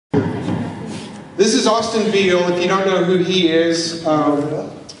This is Austin Biel. If you don't know who he is, for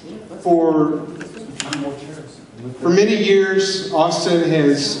many years, Austin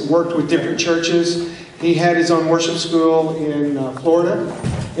has worked with different churches. He had his own worship school in Florida,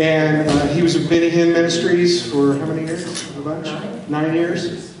 and he was with Benny Hinn Ministries for how many years? A bunch? 9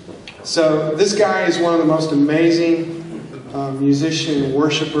 years. So this guy is one of the most amazing musicians,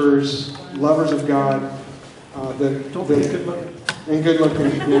 worshipers, lovers of God. And good looking,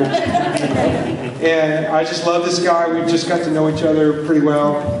 yeah. And I just love this guy. We've just got to know each other pretty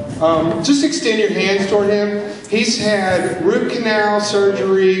well. Just extend your hands toward him. He's had root canal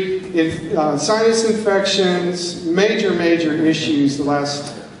surgery, sinus infections, major issues the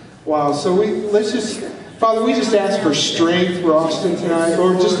last while. So Father, we just ask for strength for Austin tonight,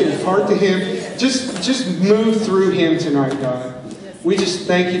 Lord. Just impart to him. Just move through him tonight, God. We just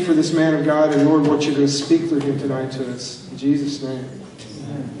thank you for this man of God, and Lord, what you're going to speak through him tonight to us. In Jesus' name.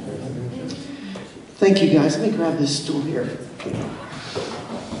 Thank you, guys. Let me grab this stool here.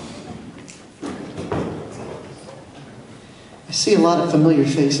 I see a lot of familiar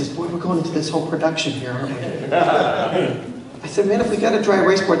faces. Boy, we're going into this whole production here, aren't we? I said, man, if we got a dry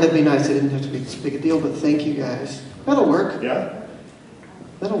erase board, that'd be nice. It didn't have to be this big a deal, but thank you, guys. That'll work. Yeah.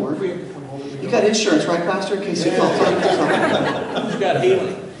 That'll work. You got insurance, right, Pastor? In case you fall through. You've got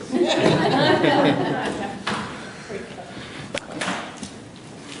healing.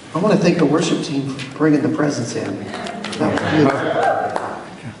 I want to thank the worship team for bringing the presents in. That was beautiful.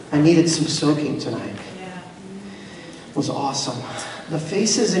 I needed some soaking tonight. It was awesome. The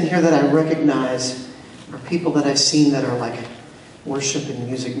faces in here that I recognize are people that I've seen that are like worship and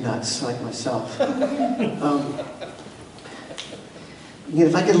music nuts, like myself.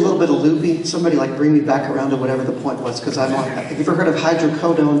 If I get a little bit of loopy, somebody like bring me back around to whatever the point was, because have you ever heard of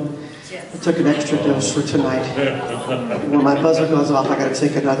hydrocodone? I took an extra dose for tonight. When my buzzer goes off, I got to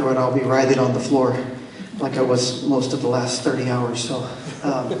take another one. I'll be writhing on the floor like I was most of the last 30 hours. So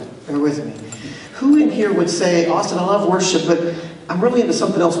bear with me. Who in here would say, Austin, I love worship, but I'm really into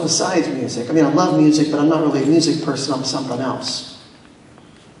something else besides music? I mean, I love music, but I'm not really a music person. I'm something else.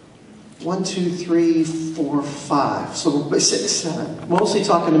 1, 2, 3, 4, 5. So 6, 7. Mostly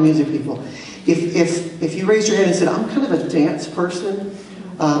talking to music people. If you raised your hand and said, I'm kind of a dance person,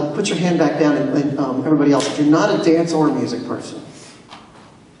 put your hand back down, and everybody else, if you're not a dance or a music person.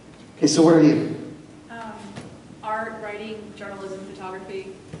 Okay, so what are you? Art, writing, journalism,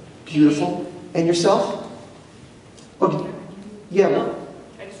 photography. Beautiful. And yourself? Okay. Yeah.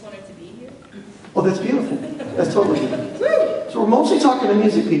 I just wanted to be here. Oh, that's beautiful. That's totally good. So we're mostly talking to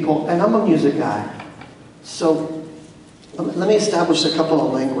music people, and I'm a music guy. So let me establish a couple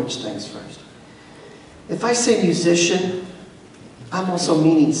of language things first. If I say musician, I'm also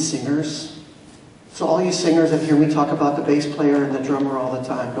meaning singers. So all you singers that hear me talk about the bass player and the drummer all the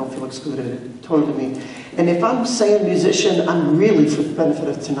time, don't feel excluded. It totally mean. And if I'm saying musician, I'm really, for the benefit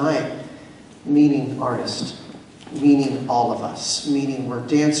of tonight, meaning artist, meaning all of us, meaning we're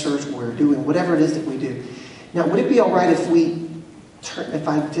dancers, we're doing whatever it is that we do. Now, would it be all right if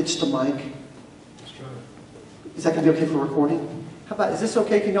I ditched the mic? Is that going to be okay for recording? How about, is this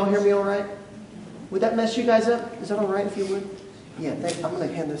okay? Can y'all hear me all right? Would that mess you guys up? Is that all right if you would? Yeah, I'm going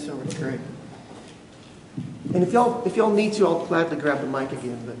to hand this over to Greg. And if y'all need to, I'll gladly grab the mic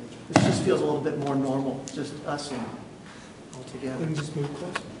again, but this just feels a little bit more normal, just us and all together. Can you just move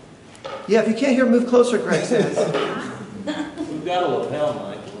closer? Yeah, if you can't hear, move closer, Greg says. We've got a lapel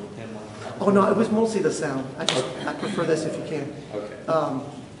mic. Oh no, it was mostly the sound. I prefer this if you can. Okay.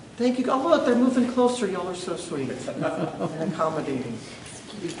 Thank you. Oh look, they're moving closer. Y'all are so sweet and accommodating.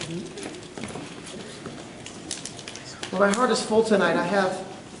 Well, my heart is full tonight. I have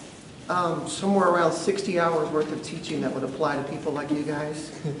somewhere around 60 hours worth of teaching that would apply to people like you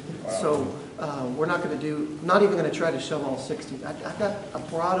guys. So we're not even going to try to shove all 60. I've got a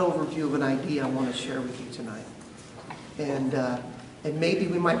broad overview of an idea I want to share with you tonight. And maybe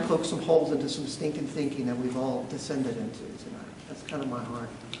we might poke some holes into some stinking thinking that we've all descended into tonight. That's kind of my heart.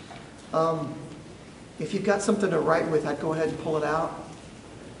 If you've got something to write with, I'd go ahead and pull it out.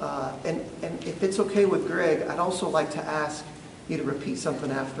 And if it's okay with Greg, I'd also like to ask you to repeat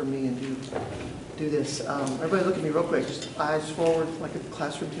something after me and do this. Everybody look at me real quick. Just eyes forward like a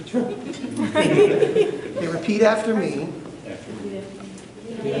classroom teacher. Okay, repeat after me.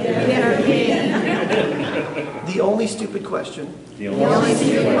 The only stupid question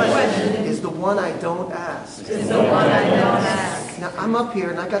is the one I don't ask. Now, I'm up here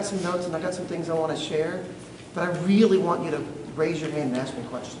and I got some notes and I got some things I want to share, but I really want you to raise your hand and ask me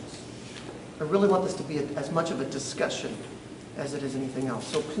questions. I really want this to be as much of a discussion as it is anything else.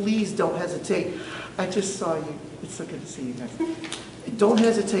 So please don't hesitate. I just saw you. It's so good to see you guys. Don't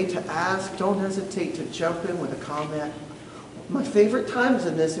hesitate to ask. Don't hesitate to jump in with a comment. My favorite times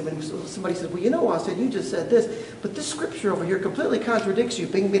in this is when somebody says, well, you know, Austin, you just said this, but this scripture over here completely contradicts you.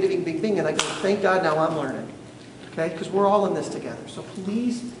 Bing, bing, bing, bing, bing. And I go, thank God, now I'm learning. Okay? Because we're all in this together. So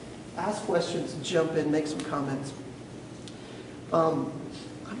please ask questions, jump in, make some comments.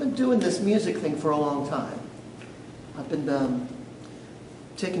 I've been doing this music thing for a long time. I've been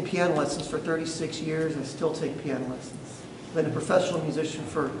taking piano lessons for 36 years. I still take piano lessons. I've been a professional musician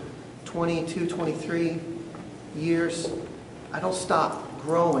for 22, 23 years. I don't stop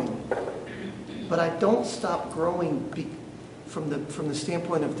growing. But I don't stop growing from the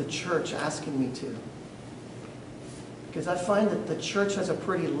standpoint of the church asking me to. Because I find that the church has a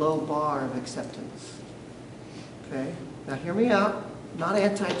pretty low bar of acceptance. Okay? Now hear me out. I'm not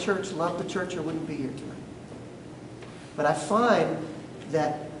anti-church. Love the church or wouldn't be here tonight. But I find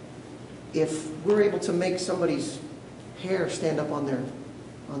that if we're able to make somebody's hair stand up on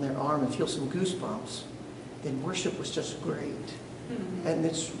their arm and feel some goosebumps, then worship was just great. Mm-hmm. And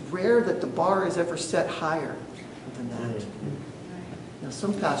it's rare that the bar is ever set higher than that. Now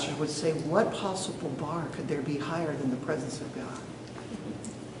some pastors would say, what possible bar could there be higher than the presence of God?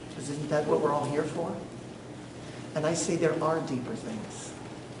 Isn't that what we're all here for? And I say there are deeper things.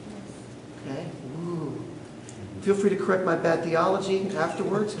 Okay? Ooh. Feel free to correct my bad theology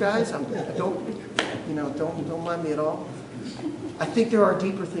afterwards, guys. Don't mind me at all. I think there are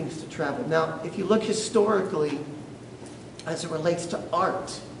deeper things to travel. Now, if you look historically, as it relates to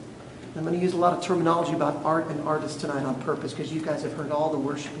art, I'm going to use a lot of terminology about art and artists tonight on purpose, because you guys have heard all the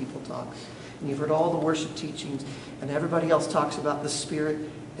worship people talk, and you've heard all the worship teachings, and everybody else talks about the Spirit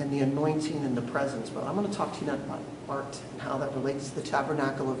and the anointing and the presence. But I'm going to talk to you tonight about art and how that relates to the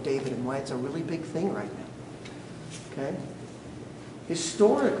Tabernacle of David and why it's a really big thing right now. Okay?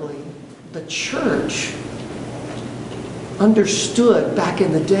 Historically, the church understood back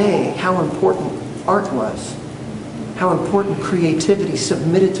in the day how important art was, how important creativity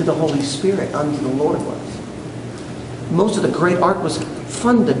submitted to the Holy Spirit unto the Lord was. Most of the great art was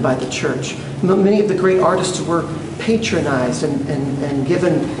funded by the church. Many of the great artists were patronized and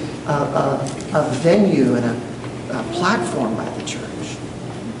given a venue and a platform by the church.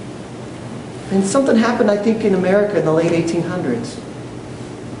 And something happened, I think, in America in the late 1800s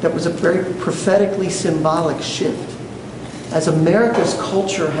that was a very prophetically symbolic shift. As America's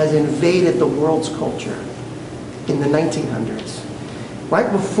culture has invaded the world's culture in the 1900s.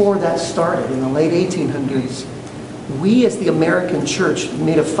 Right before that started, in the late 1800s, we as the American church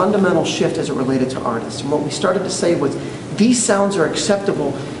made a fundamental shift as it related to artists. And what we started to say was, these sounds are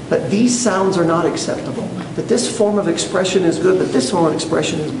acceptable, but these sounds are not acceptable. That this form of expression is good, but this form of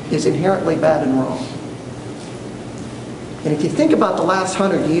expression is inherently bad and wrong. And if you think about the last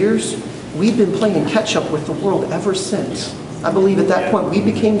 100 years, we've been playing catch up with the world ever since. I believe at that point we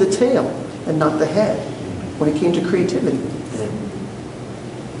became the tail and not the head when it came to creativity.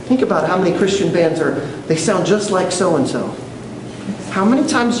 Think about how many Christian bands they sound just like so-and-so. How many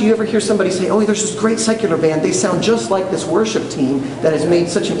times do you ever hear somebody say, oh, there's this great secular band, they sound just like this worship team that has made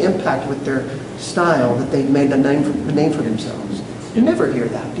such an impact with their style that they've made a name for themselves? You never hear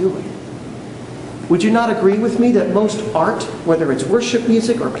that, do we? Would you not agree with me that most art, whether it's worship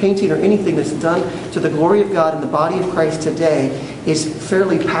music or painting or anything that's done to the glory of God in the body of Christ today, is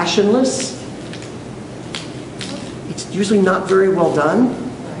fairly passionless? It's usually not very well done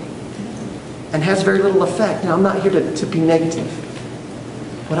and has very little effect. Now, I'm not here to be negative.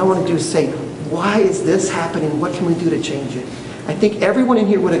 What I want to do is say, why is this happening? What can we do to change it? I think everyone in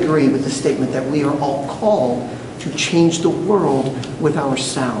here would agree with the statement that we are all called to change the world with our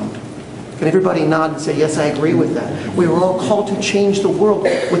sound. Can everybody nod and say, yes, I agree with that? We are all called to change the world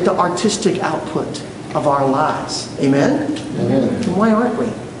with the artistic output of our lives. Amen? Amen. And why aren't we?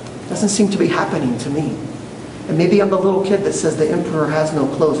 Doesn't seem to be happening to me. And maybe I'm the little kid that says the emperor has no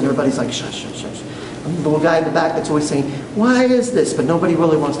clothes, and everybody's like, shush, shush, shush. I'm the little guy in the back that's always saying, why is this? But nobody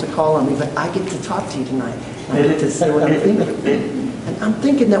really wants to call on me. But I get to talk to you tonight. I get to say what I'm thinking. And I'm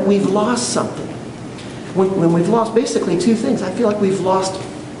thinking that we've lost something. When we've lost basically two things. I feel like we've lost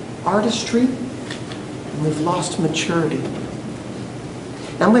artistry and we've lost maturity.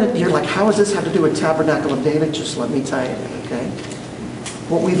 Now you're like, how does this have to do with Tabernacle of David? Just let me tell you, okay?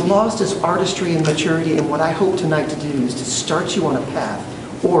 What we've lost is artistry and maturity, and what I hope tonight to do is to start you on a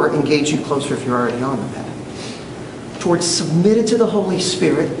path, or engage you closer if you're already on the path, towards submitted to the Holy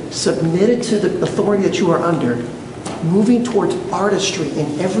Spirit, submitted to the authority that you are under, moving towards artistry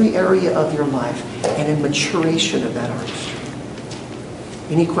in every area of your life, and in maturation of that artistry.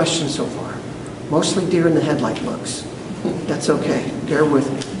 Any questions so far? Mostly deer in the headlight looks. That's okay. Bear with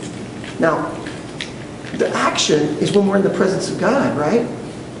me. Now, the action is when we're in the presence of God, right?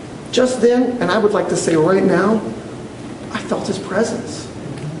 Just then, and I would like to say right now, I felt His presence.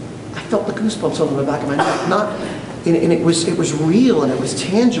 I felt the goosebumps on the back of my neck. And it was real and it was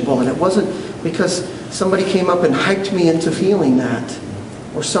tangible, and it wasn't because somebody came up and hyped me into feeling that,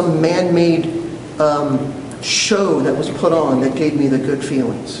 or some man-made show that was put on that gave me the good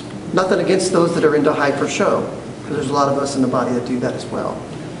feelings. Nothing against those that are into hype or show, because there's a lot of us in the body that do that as well,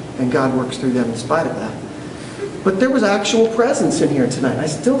 and God works through them in spite of that. But there was actual presence in here tonight. I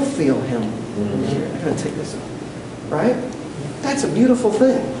still feel Him in here. I'm going to take this off. Right? That's a beautiful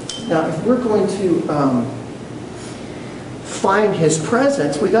thing. Now, if we're going to find His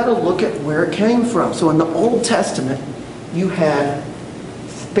presence, we got to look at where it came from. So in the Old Testament, you had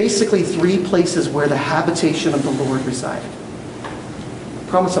basically 3 places where the habitation of the Lord resided. I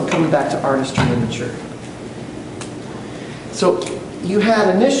promise I'm coming back to artistry and maturity. So you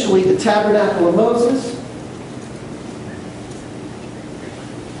had initially the Tabernacle of Moses.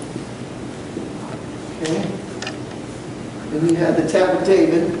 Okay. Then you had the Tower of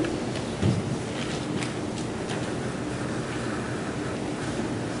David.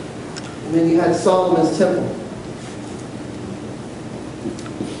 And then you had Solomon's temple.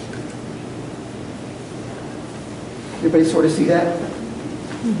 Everybody sort of see that?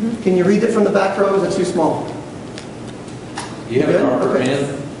 Mm-hmm. Can you read it from the back row? Is it too small? You have a darker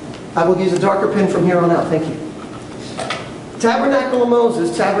pen? I will use a darker pen from here on out. Thank you. Tabernacle of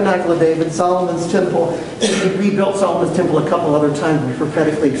Moses, Tabernacle of David, Solomon's temple. They rebuilt Solomon's temple a couple other times, but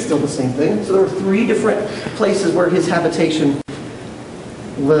prophetically it's still the same thing. So there were 3 different places where his habitation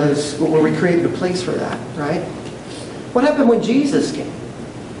was, where we created a place for that, right? What happened when Jesus came?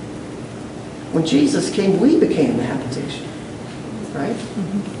 When Jesus came, we became the habitation, right?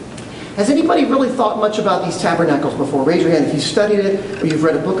 Mm-hmm. Has anybody really thought much about these tabernacles before? Raise your hand if you've studied it, or you've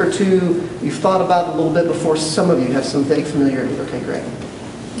read a book or two, you've thought about it a little bit before. Some of you have some vague familiarity. Okay, great.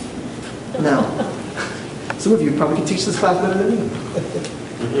 Now, some of you probably can teach this class better than me.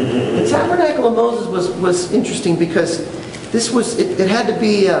 The Tabernacle of Moses was interesting because this was, it had to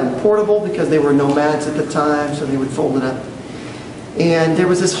be portable because they were nomads at the time, so they would fold it up. And there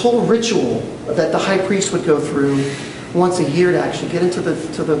was this whole ritual that the high priest would go through once a year to actually get into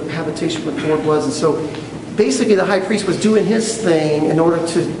the habitation where the Lord was. And so basically the high priest was doing his thing in order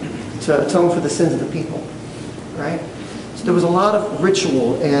to atone for the sins of the people. Right? So there was a lot of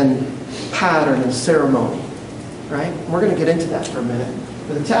ritual and pattern and ceremony. Right? And we're going to get into that for a minute.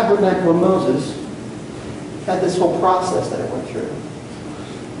 But the Tabernacle of Moses had this whole process that it went through.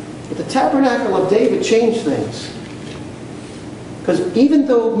 But the Tabernacle of David changed things. Because even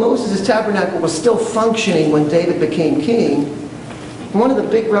though Moses' tabernacle was still functioning when David became king, one of the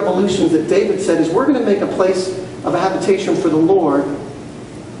big revolutions that David said is we're going to make a place of habitation for the Lord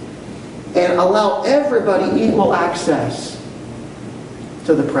and allow everybody equal access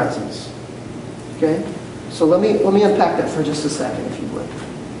to the presence. Okay? So let me unpack that for just a second, if you would.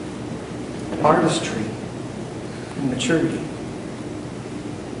 Artistry and maturity.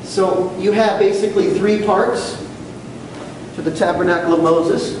 So you have basically 3 parts to the Tabernacle of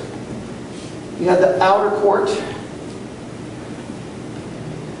Moses. You had the outer court.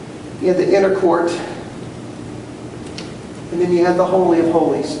 You had the inner court. And then you had the Holy of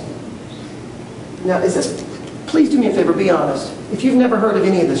Holies. Now, is this... Please do me a favor, be honest. If you've never heard of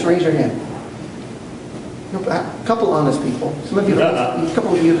any of this, raise your hand. A couple honest people. Some of you, a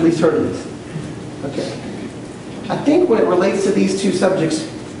couple of you at least heard of this. Okay. I think when it relates to these 2 subjects,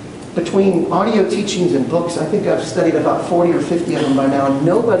 between audio teachings and books, I think I've studied about 40 or 50 of them by now, and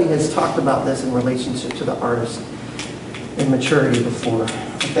nobody has talked about this in relationship to the artist and maturity before.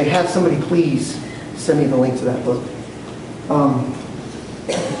 If they have, somebody please send me the link to that book.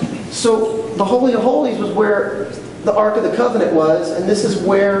 So the Holy of Holies was where the Ark of the Covenant was, and this is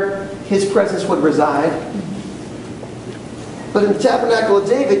where His presence would reside. But in the Tabernacle of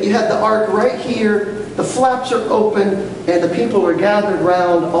David, you had the Ark right here. The flaps are open, and the people are gathered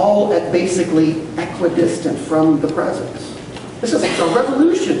round, all at basically equidistant from the presence. This is a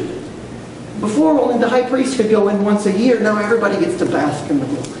revolution. Before, only the high priest could go in once a year. Now everybody gets to bask in the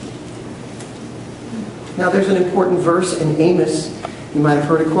glory. Now there's an important verse in Amos. You might have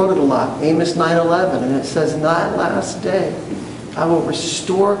heard it quoted a lot. Amos 9:11, and it says, "In that last day, I will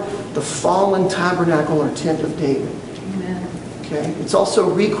restore the fallen tabernacle or tent of David." Amen. Okay. It's also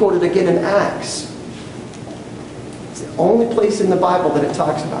re-quoted again in Acts. Only place in the Bible that it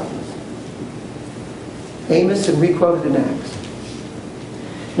talks about this. Amos and re-quoted in Acts.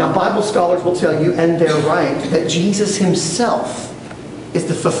 Now, Bible scholars will tell you, and they're right, that Jesus Himself is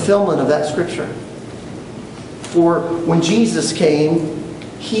the fulfillment of that scripture. For when Jesus came,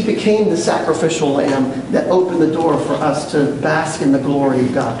 He became the sacrificial lamb that opened the door for us to bask in the glory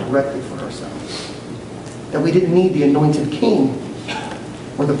of God directly for ourselves. That we didn't need the anointed king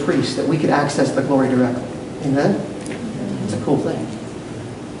or the priest, that we could access the glory directly. Amen? It's a cool thing.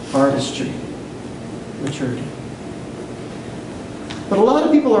 Artistry. Maturity. But a lot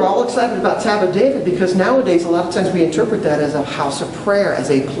of people are all excited about Tower of David because nowadays a lot of times we interpret that as a house of prayer, as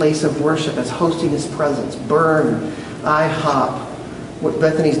a place of worship, as hosting His presence. Burn, IHOP, what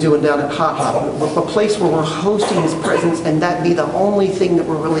Bethany's doing down at Hot Hop, a place where we're hosting His presence, and that be the only thing that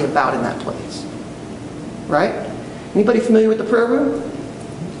we're really about in that place. Right? Anybody familiar with the prayer room?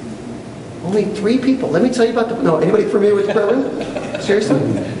 Only 3 people. Let me tell you about the... No, anybody familiar with the prayer room? Seriously?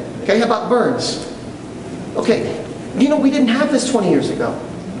 Okay, how about Burns? Okay, you know, we didn't have this 20 years ago.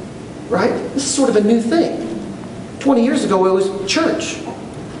 Right? This is sort of a new thing. 20 years ago, it was church.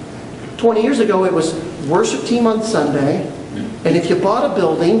 20 years ago, it was worship team on Sunday. And if you bought a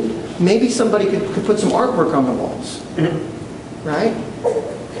building, maybe somebody could put some artwork on the walls. Right?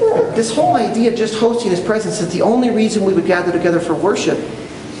 This whole idea of just hosting His presence, that the only reason we would gather together for worship,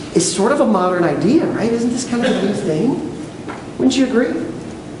 is sort of a modern idea, right? Isn't this kind of a new thing? Wouldn't you agree?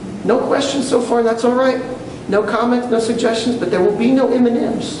 No questions so far, that's all right. No comments, no suggestions, but there will be no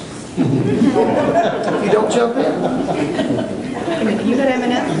M&Ms. If you don't jump in. You got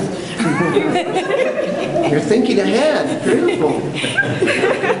M&M's? You're thinking ahead. Beautiful.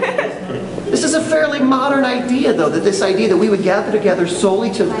 This is a fairly modern idea, though, that this idea that we would gather together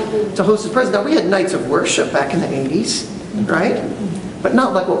solely to host His presence. Now, we had nights of worship back in the 80s, right? But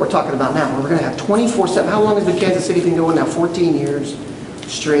not like what we're talking about now, where we're going to have 24/7. How long has the Kansas City been going now? 14 years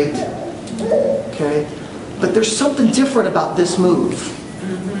straight. Okay? But there's something different about this move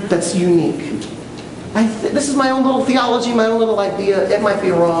that's unique. This is my own little theology, my own little idea. It might be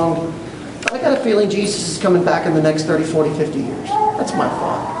wrong. But I got a feeling Jesus is coming back in the next 30, 40, 50 years. That's my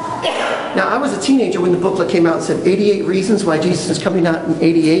thought. Now, I was a teenager when the booklet came out and said 88 reasons why Jesus is coming out in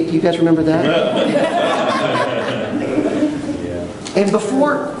 88. Do you guys remember that? And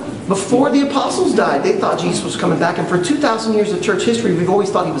before the apostles died, they thought Jesus was coming back. And for 2,000 years of church history, we've always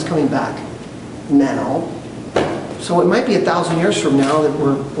thought He was coming back now. So it might be 1,000 years from now that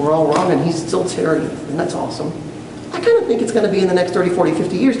we're all wrong and He's still tarrying. And that's awesome. I kind of think it's going to be in the next 30, 40,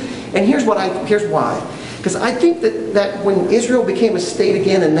 50 years. And here's why. Because I think that when Israel became a state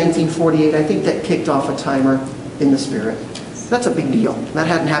again in 1948, I think that kicked off a timer in the Spirit. That's a big deal. That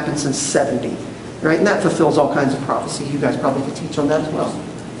hadn't happened since 70. Right? And that fulfills all kinds of prophecy. You guys probably could teach on that as well.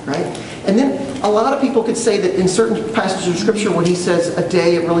 Right? And then a lot of people could say that in certain passages of Scripture when He says a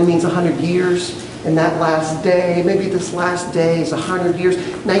day, it really means 100 years. And that last day, maybe this last day is 100 years,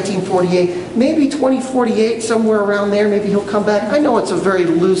 1948, maybe 2048, somewhere around there, maybe He'll come back. I know it's a very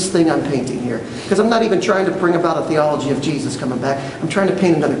loose thing I'm painting here, because I'm not even trying to bring about a theology of Jesus coming back. I'm trying to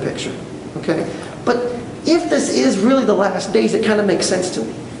paint another picture. Okay? But if this is really the last days, it kind of makes sense to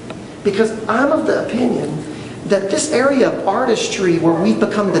me. Because I'm of the opinion that this area of artistry where we've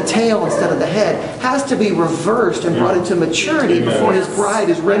become the tail instead of the head has to be reversed and brought into maturity before His bride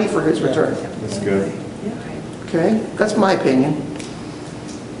is ready for His return. That's good. Okay? That's my opinion.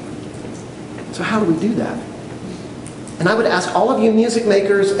 So how do we do that? And I would ask all of you music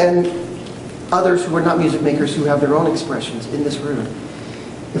makers and others who are not music makers who have their own expressions in this room,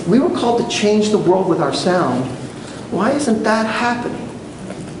 if we were called to change the world with our sound, why isn't that happening?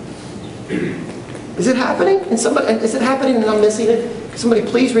 Is it happening? Is it happening and I'm missing it? Can somebody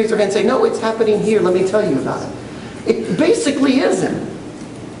please raise their hand and say, no, it's happening here. Let me tell you about it. It basically isn't.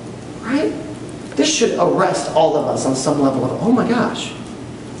 Right? This should arrest all of us on some level of, oh my gosh.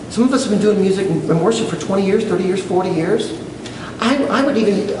 Some of us have been doing music and worship for 20 years, 30 years, 40 years. I would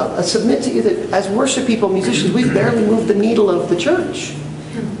even submit to you that as worship people, musicians, we've barely moved the needle of the church.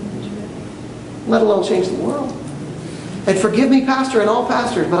 Let alone change the world. And forgive me, pastor, and all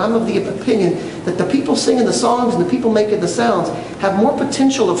pastors, but I'm of the opinion that the people singing the songs and the people making the sounds have more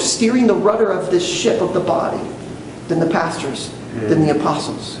potential of steering the rudder of this ship of the body than the pastors, than the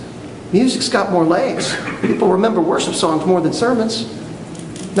apostles. Music's got more legs. People remember worship songs more than sermons.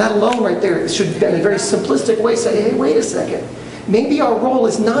 That alone right there should, in a very simplistic way, say, hey, wait a second. Maybe our role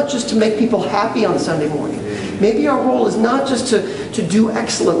is not just to make people happy on Sunday morning. Maybe our role is not just to do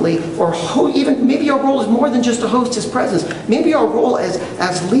excellently, or even maybe our role is more than just to host His presence. Maybe our role as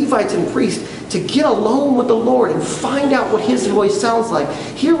Levites and priests to get alone with the Lord and find out what His voice sounds like.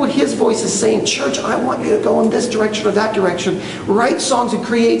 Hear what His voice is saying. Church, I want you to go in this direction or that direction. Write songs and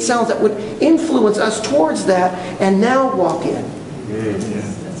create sounds that would influence us towards that, and now walk in.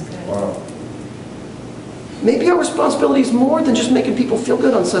 Wow. Maybe our responsibility is more than just making people feel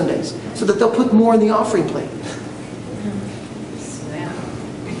good on Sundays so that they'll put more in the offering plate.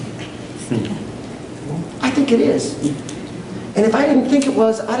 think it is. And if I didn't think it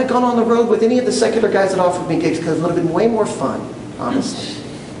was, I'd have gone on the road with any of the secular guys that offered me gigs because it would have been way more fun, honestly.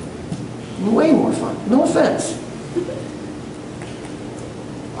 Way more fun. No offense.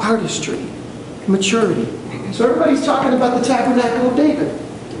 Artistry. Maturity. So everybody's talking about the Tabernacle of David.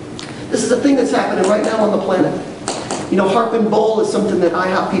 This is a thing that's happening right now on the planet. You know, harp and bowl is something that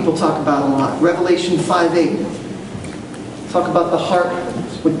IHOP people talk about a lot. Revelation 5:8. Talk about the harp,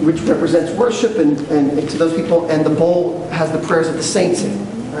 which represents worship and to those people, and the bowl has the prayers of the saints in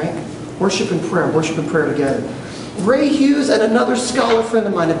it, right? Worship and prayer together. Ray Hughes and another scholar friend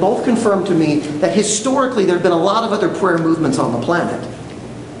of mine have both confirmed to me that historically there have been a lot of other prayer movements on the planet.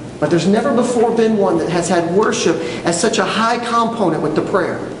 But there's never before been one that has had worship as such a high component with the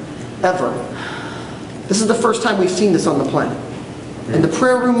prayer. Ever. This is the first time we've seen this on the planet. And the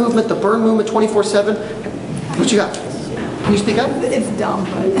prayer room movement, the burn movement 24/7. What you got? Can you speak up? It's dumb,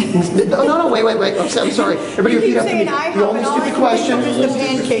 but... No, wait. I'm sorry. Everybody repeat after me. The only stupid question is the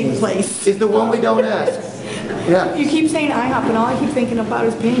pancake place. is the one we don't ask. Yeah. You keep saying IHOP, and all I keep thinking about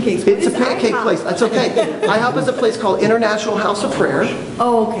is pancakes. What It's a is pancake IHOP? place. That's okay. IHOP is a place called International House of Prayer.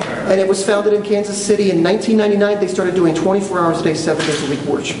 Oh, okay. And it was founded in Kansas City in 1999. They started doing 24 hours a day, 7 days a week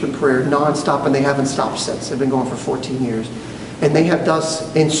worship and prayer, non-stop, and they haven't stopped since. They've been going for 14 years. And they have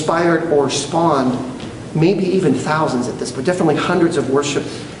thus inspired or spawned maybe even thousands at this, but definitely hundreds of worship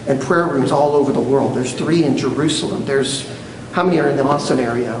and prayer rooms all over the world. There's 3 in Jerusalem. There's, how many are in the Austin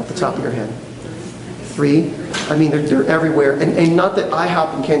area off the top of your head? 3? I mean, they're everywhere. And not that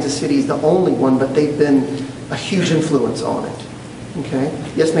IHOP in Kansas City is the only one, but they've been a huge influence on it. Okay?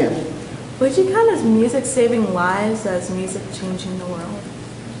 Yes, ma'am? Would you count as music saving lives as music changing the world?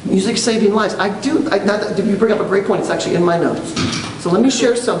 Music saving lives. I do. You bring up a great point. It's actually in my notes. So let me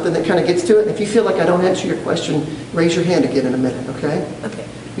share something that kind of gets to it. And if you feel like I don't answer your question, raise your hand again in a minute, okay? Okay.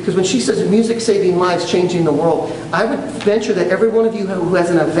 Because when she says music saving lives, changing the world, I would venture that every one of you who has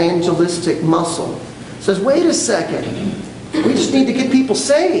an evangelistic muscle says, wait a second, we just need to get people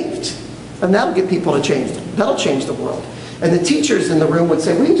saved. And that'll get people to change. That'll change the world. And the teachers in the room would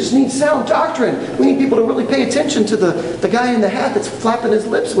say, we just need sound doctrine. We need people to really pay attention to the guy in the hat that's flapping his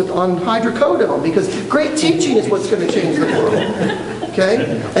lips on hydrocodone, because great teaching is what's going to change the world.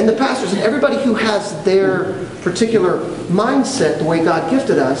 Okay? And the pastors and everybody who has their particular mindset, the way God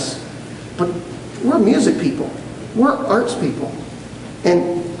gifted us, but we're music people. We're arts people.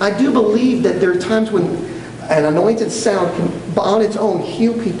 And I do believe that there are times when an anointed sound can, on its own,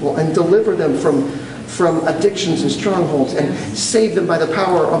 heal people and deliver them from addictions and strongholds and save them by the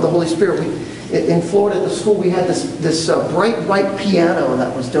power of the Holy Spirit. In Florida, at the school, we had this bright white piano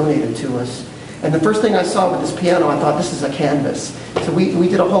that was donated to us. And the first thing I saw with this piano, I thought, this is a canvas. So we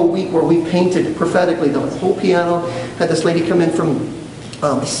did a whole week where we painted prophetically the whole piano. Had this lady come in from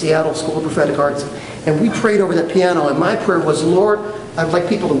the Seattle School of Prophetic Arts, and we prayed over that piano. And my prayer was, Lord, I'd like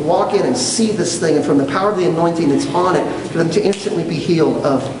people to walk in and see this thing, and from the power of the anointing that's on it, for them to instantly be healed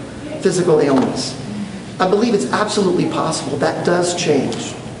of physical ailments. I believe it's absolutely possible. That does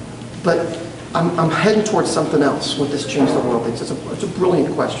change. But I'm heading towards something else with this change the world. It's a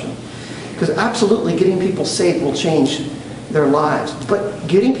brilliant question. Because absolutely getting people saved will change their lives. But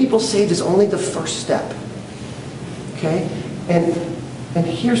getting people saved is only the first step. Okay? And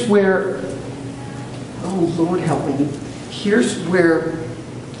here's where, oh Lord help me, here's where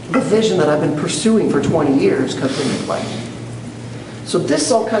the vision that I've been pursuing for 20 years comes into play. So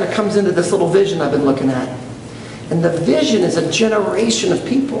this all kind of comes into this little vision I've been looking at. And the vision is a generation of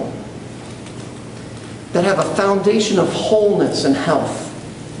people that have a foundation of wholeness and health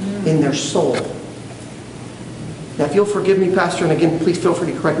in their soul. Now, if you'll forgive me, Pastor, and again, please feel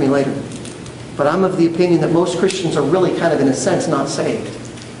free to correct me later, but I'm of the opinion that most Christians are really kind of, in a sense, not saved.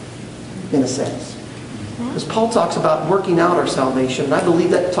 In a sense. Because Paul talks about working out our salvation, and I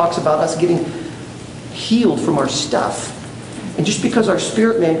believe that talks about us getting healed from our stuff. And just because our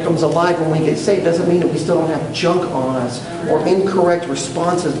spirit man comes alive when we get saved doesn't mean that we still don't have junk on us or incorrect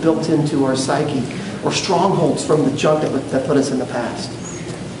responses built into our psyche or strongholds from the junk that put us in the past.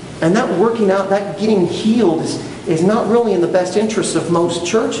 And that working out, that getting healed is not really in the best interest of most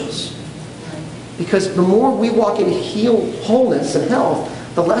churches. Because the more we walk in wholeness and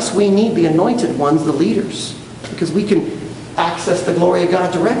health, the less we need the anointed ones, the leaders. Because we can access the glory of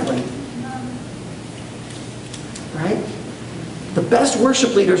God directly. Right? The best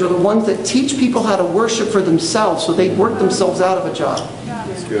worship leaders are the ones that teach people how to worship for themselves so they work themselves out of a job.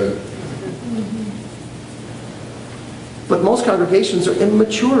 That's good. But most congregations are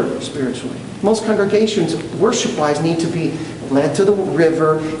immature spiritually. Most congregations, worship-wise, need to be led to the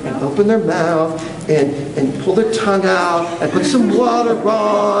river and open their mouth and pull their tongue out and put some water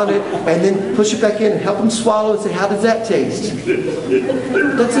on it and then push it back in and help them swallow and say, how does that taste?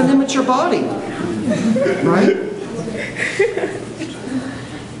 That's an immature body. Right?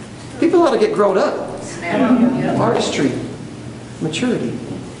 People ought to get grown up. Artistry. Maturity.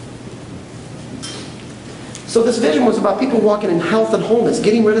 So this vision was about people walking in health and wholeness,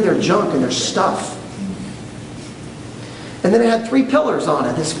 getting rid of their junk and their stuff. And then it had 3 pillars on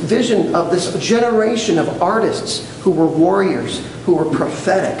it. This vision of this generation of artists who were warriors, who were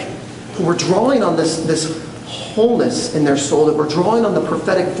prophetic, who were drawing on this wholeness in their soul, that were drawing on the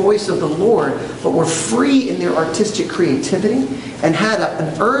prophetic voice of the Lord, but were free in their artistic creativity and had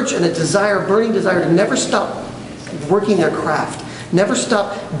an urge and a desire, burning desire to never stop working their craft, never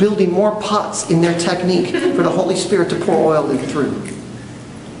stop building more pots in their technique for the Holy Spirit to pour oil through.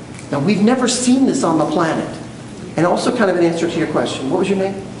 Now, we've never seen this on the planet. And also kind of an answer to your question. What was your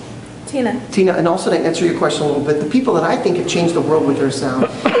name? Tina. Tina, and also to answer your question a little bit, the people that I think have changed the world with their sound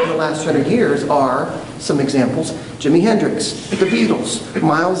in the last 100 years are, some examples, Jimi Hendrix, the Beatles,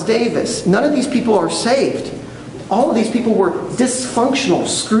 Miles Davis. None of these people are saved. All of these people were dysfunctional,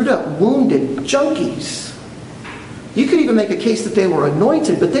 screwed up, wounded junkies. You could even make a case that they were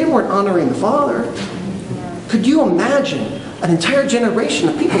anointed, but they weren't honoring the Father. Could you imagine an entire generation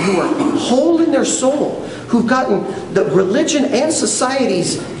of people who are whole in their soul, who've gotten the religion and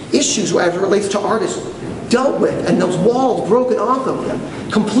society's issues as it relates to artists dealt with, and those walls broken off of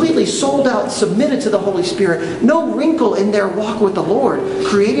them, completely sold out, submitted to the Holy Spirit, no wrinkle in their walk with the Lord,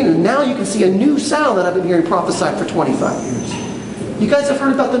 creating, and now you can see a new sound that I've been hearing prophesied for 25 years. You guys have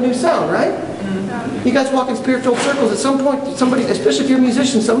heard about the new sound, right? You guys walk in spirit-filled circles. At some point, somebody, especially if you're a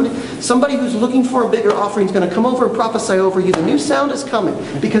musician, somebody who's looking for a bigger offering is going to come over and prophesy over you. The new sound is coming,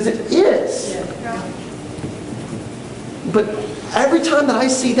 because it is. But every time that I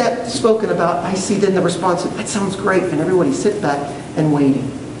see that spoken about, I see then the response, that sounds great, and everybody sit back and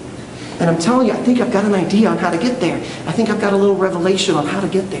waiting. And I'm telling you, I think I've got an idea on how to get there. I think I've got a little revelation on how to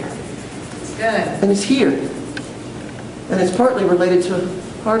get there. It's good. And it's here. And it's partly related to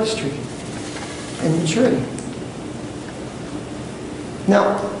artistry and maturity.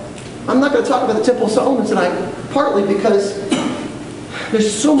 Now, I'm not going to talk about the Temple of Solomon tonight, partly because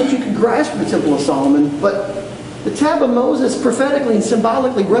there's so much you can grasp in the Temple of Solomon, but the Tab of Moses prophetically and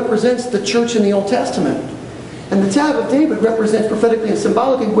symbolically represents the church in the Old Testament. And the Tab of David represents prophetically and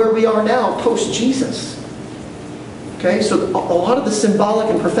symbolically where we are now, post-Jesus. Okay, so a lot of the symbolic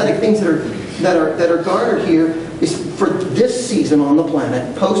and prophetic things that are garnered here is for this season on the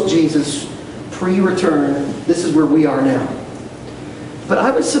planet, post-Jesus, pre-return. This is where we are now. But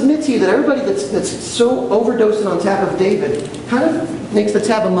I would submit to you that everybody that's so overdosing on Tab of David kind of makes the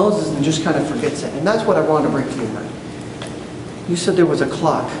Tab of Moses and just kind of forgets it. And that's what I wanted to bring to you tonight. You said there was a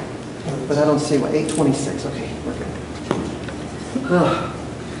clock, but I don't see what, 8:26. Okay, we're good.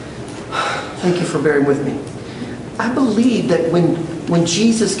 Thank you for bearing with me. I believe that when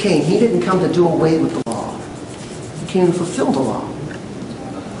Jesus came, He didn't come to do away with the law. He came to fulfill the law.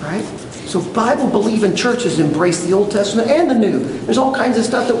 Right? So Bible-believing churches embrace the Old Testament and the New. There's all kinds of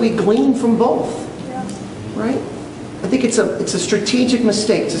stuff that we glean from both. Right? I think it's a strategic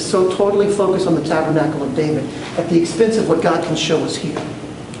mistake to so totally focus on the Tabernacle of David at the expense of what God can show us here.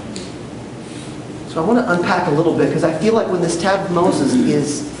 So I want to unpack a little bit, because I feel like when this Tab of Moses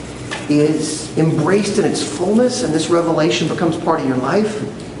is embraced in its fullness and this revelation becomes part of your life,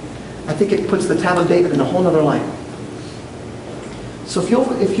 I think it puts the Tab of David in a whole other light. So if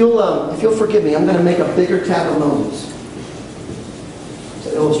you'll forgive me, I'm going to make a bigger Tab of Moses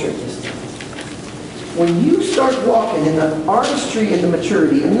to illustrate this. When you start walking in the artistry and the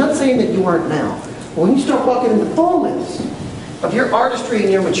maturity, I'm not saying that you aren't now, but when you start walking in the fullness of your artistry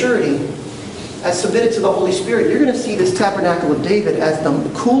and your maturity as submitted to the Holy Spirit, you're going to see this Tabernacle of David as the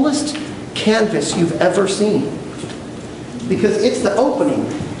coolest canvas you've ever seen. Because it's the opening.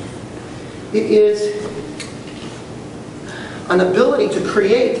 It is an ability to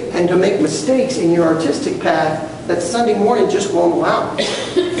create and to make mistakes in your artistic path that Sunday morning just won't allow.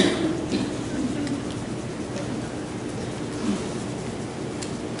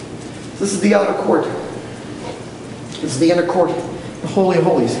 This is the outer court. This is the inner court, the Holy of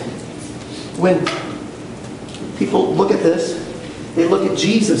Holies. When people look at this, they look at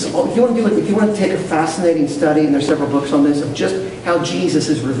Jesus. If you want to take a fascinating study, and there's several books on this, of just how Jesus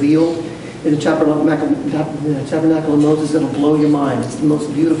is revealed in the Tabernacle of Moses, it'll blow your mind. It's the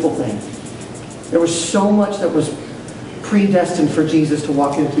most beautiful thing. There was so much that was predestined for Jesus to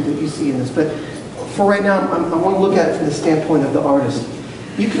walk into that you see in this. But for right now, I want to look at it from the standpoint of the artist.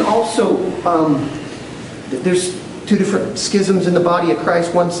 You can also, there's two different schisms in the body of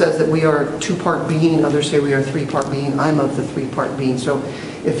Christ. One says that we are a two-part being. Others say we are a three-part being. I'm of the three-part being. So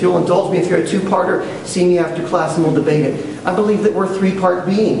if you'll indulge me, if you're a two-parter, see me after class and we'll debate it. I believe that we're three-part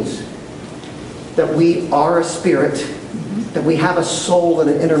beings. That we are a spirit, that we have a soul and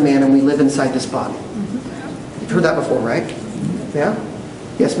an inner man, and we live inside this body. You've heard that before, right? Yeah?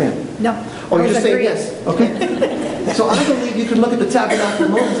 Yes, ma'am? No. Oh, I you're was just saying agreeing. yes. Okay. So I believe you can look at the Tabernacle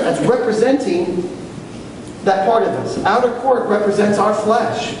of Moses as representing that part of us. Outer court represents our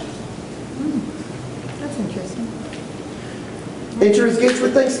flesh. That's interesting. Enter his gates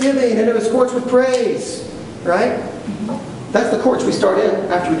with thanksgiving, enter his courts with praise. Right? That's the courts we start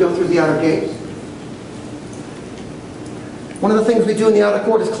in after we go through the outer gates. One of the things we do in the outer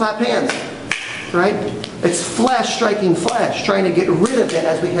court is clap hands. Right? It's flesh striking flesh, trying to get rid of it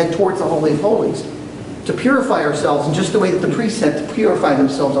as we head towards the Holy of Holies. To purify ourselves in just the way that the priests had to purify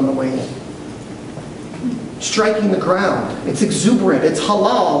themselves on the way in. Striking the ground. It's exuberant. It's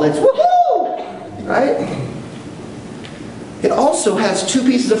halal. It's woohoo! Right? It also has two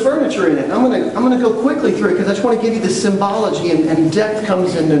pieces of furniture in it. I'm gonna go quickly through it because I just want to give you the symbology, and depth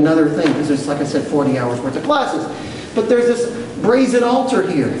comes into another thing because there's, like I said, 40 hours worth of classes. But there's this brazen altar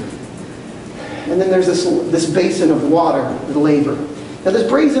here. And then there's this basin of water, the laver. Now this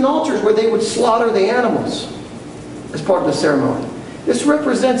brazen altar is where they would slaughter the animals as part of the ceremony. This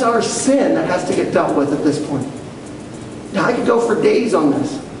represents our sin that has to get dealt with at this point. Now I could go for days on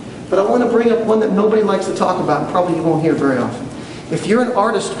this, but I want to bring up one that nobody likes to talk about, and probably you won't hear very often. If you're an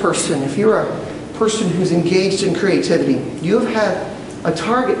artist person, if you're a person who's engaged in creativity, you have had a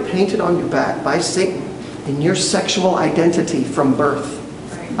target painted on your back by Satan in your sexual identity from birth.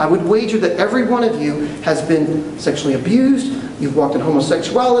 I would wager that every one of you has been sexually abused, you've walked in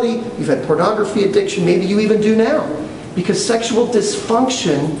homosexuality, you've had pornography addiction, maybe you even do now. Because sexual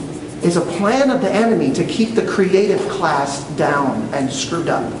dysfunction is a plan of the enemy to keep the creative class down and screwed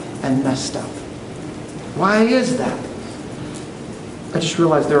up and messed up. Why is that? I just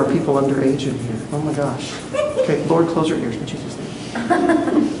realized there are people underage in here. Oh my gosh. Okay, Lord, close your ears in Jesus'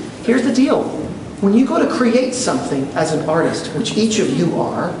 name. Here's the deal. When you go to create something as an artist, which each of you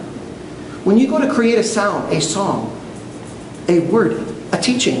are, when you go to create a sound, a song, a word, a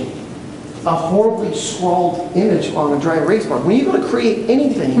teaching, a horribly scrawled image on a dry erase board, when you go to create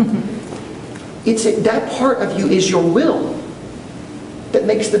anything, that part of you is your will that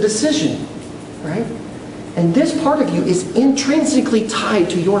makes the decision, right? And this part of you is intrinsically tied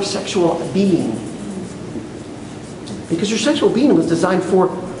to your sexual being. Because your sexual being was designed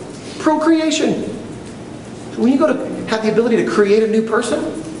for procreation. When you go to have the ability to create a new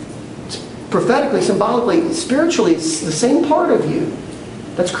person, prophetically, symbolically, spiritually, it's the same part of you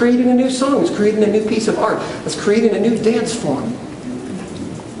that's creating a new song, it's creating a new piece of art, that's creating a new dance form.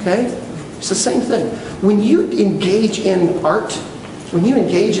 Okay? It's the same thing. When you engage in art, when you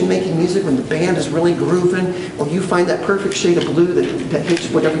engage in making music, when the band is really grooving, or you find that perfect shade of blue that hits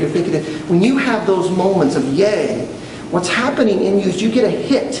whatever you're thinking of, when you have those moments of yay, what's happening in you is you get a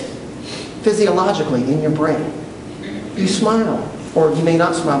hit physiologically in your brain. You smile, or you may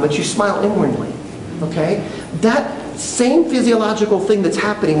not smile, but you smile inwardly. Okay? That same physiological thing that's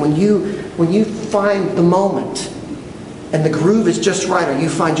happening when you find the moment and the groove is just right, or you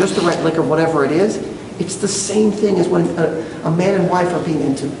find just the right lick or whatever it is, it's the same thing as when a man and wife are being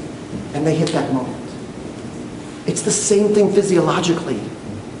intimate and they hit that moment. It's the same thing physiologically.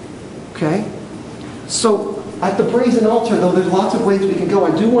 Okay? So at the brazen altar, though, there's lots of ways we can go.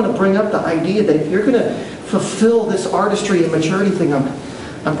 I do want to bring up the idea that if you're going to fulfill this artistry and maturity thing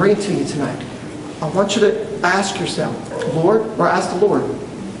I'm bringing to you tonight, I want you to ask yourself, Lord, or ask the Lord,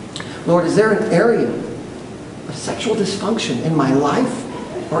 Lord, is there an area of sexual dysfunction in my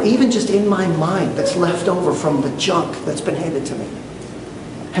life, or even just in my mind, that's left over from the junk that's been handed to me?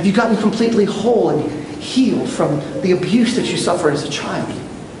 Have you gotten completely whole and healed from the abuse that you suffered as a child?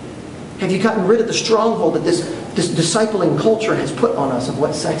 Have you gotten rid of the stronghold that this discipling culture has put on us of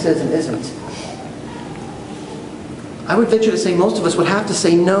what sex is and isn't? I would venture to say most of us would have to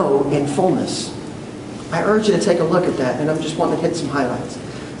say no in fullness. I urge you to take a look at that, and I'm just wanting to hit some highlights.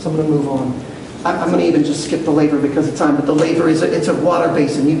 So I'm going to move on. I'm going to even just skip the laver because of time, but the laver it's a water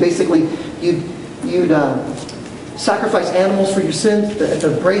basin. You basically, you'd sacrifice animals for your sins at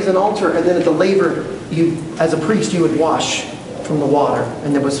the brazen altar, and then at the laver, as a priest, you would wash from the water,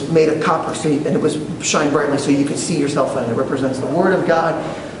 and it was made of copper, and it was shine brightly so you could see yourself in it. It represents the Word of God,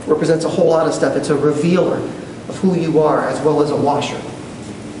 represents a whole lot of stuff. It's a revealer of who you are as well as a washer.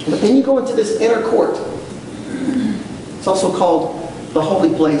 But then you go into this inner court. It's also called the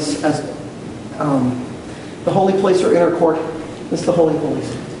holy place, as the holy place or inner court. It's the Holy of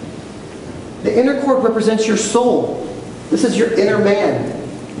Holies. The inner cord represents your soul. This is your inner man.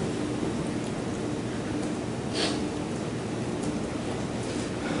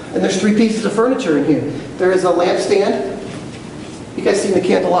 And there's 3 pieces of furniture in here. There is a lampstand. You guys seen the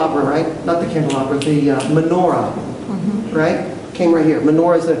candelabra, right? Not the candelabra, the menorah, right? Came right here.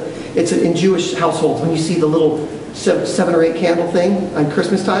 Menorah is in Jewish households when you see the little 7 or 8 candle thing on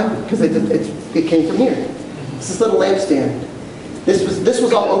Christmas time, because it came from here. It's this little lampstand. This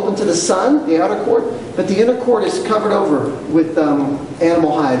was all open to the sun, the outer cord, but the inner cord is covered over with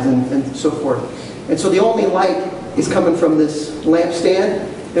animal hides and so forth. And so the only light is coming from this lampstand.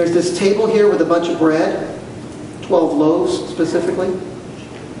 There's this table here with a bunch of bread, 12 loaves specifically.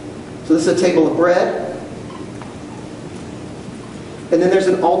 So this is a table of bread. And then there's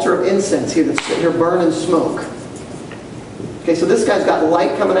an altar of incense here that's sitting here burning smoke. Okay, so this guy's got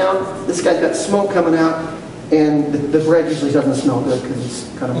light coming out, this guy's got smoke coming out, and the bread usually doesn't smell good because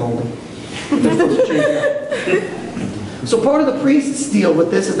it's kind of moldy. They're supposed to change it. So part of the priests' deal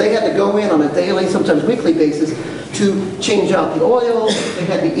with this is they had to go in on a daily, sometimes weekly basis to change out the oil. They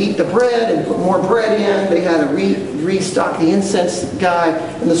had to eat the bread and put more bread in. They had to restock the incense guy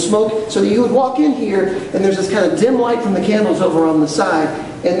and the smoke. So that you would walk in here and there's this kind of dim light from the candles over on the side,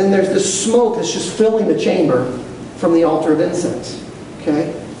 and then there's this smoke that's just filling the chamber from the altar of incense.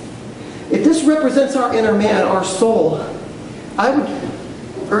 Okay? If this represents our inner man, our soul, I would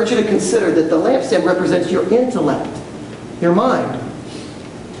urge you to consider that the lampstand represents your intellect, your mind.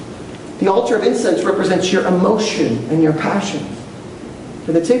 The altar of incense represents your emotion and your passion.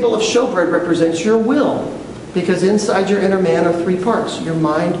 And the table of showbread represents your will, because inside your inner man are 3 parts: your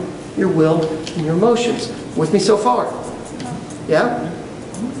mind, your will, and your emotions. With me so far? Yeah?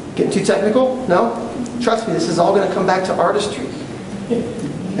 Getting too technical? No? Trust me, this is all going to come back to artistry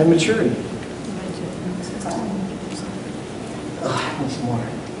and maturity. I need some water.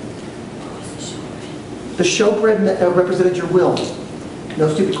 The showbread represented your will.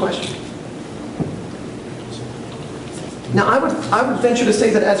 No stupid question. Now, I would venture to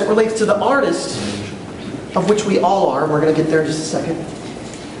say that as it relates to the artist, of which we all are, we're going to get there in just a second,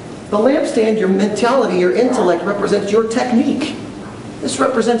 the lampstand, your mentality, your intellect, represents your technique. This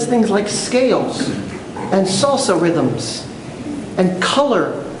represents things like scales and salsa rhythms and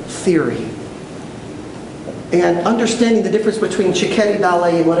color theory and understanding the difference between Cicchetti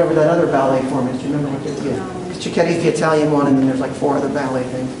ballet and whatever that other ballet form is. Do you remember what it is? Yeah. Cicchetti's the Italian one, and then there's like 4 other ballet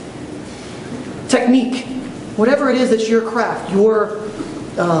things. Technique. Whatever it is that's your craft, your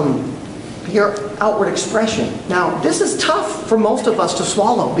outward expression. Now, this is tough for most of us to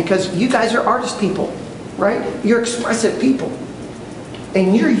swallow because you guys are artist people, right? You're expressive people.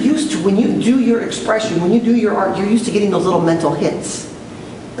 And you're used to, when you do your expression, when you do your art, you're used to getting those little mental hits,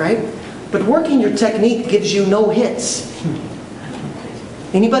 right? But working your technique gives you no hits.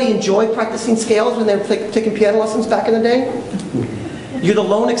 Anybody enjoy practicing scales when they were taking piano lessons back in the day? You're the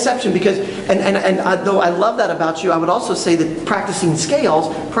lone exception because, and though I love that about you, I would also say that practicing scales,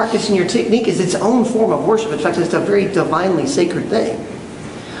 practicing your technique is its own form of worship. In fact, it's a very divinely sacred thing.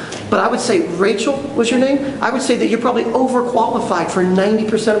 But I would say, Rachel was your name? I would say that you're probably overqualified for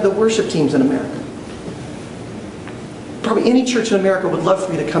 90% of the worship teams in America. Probably any church in America would love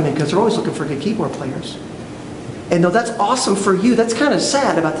for you to come in because they're always looking for good keyboard players. And though that's awesome for you, that's kind of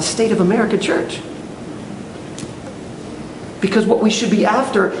sad about the state of American church. Because what we should be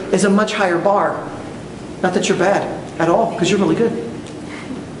after is a much higher bar. Not that you're bad at all, because you're really good.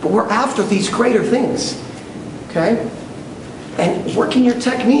 But we're after these greater things. Okay? And working your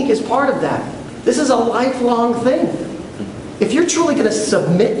technique is part of that. This is a lifelong thing. If you're truly going to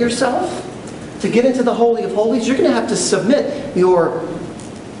submit yourself to get into the Holy of Holies, you're going to have to submit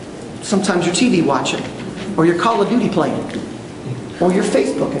sometimes your TV watching, or your Call of Duty playing, or your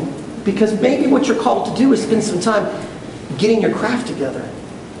Facebooking. Because maybe what you're called to do is spend some time getting your craft together,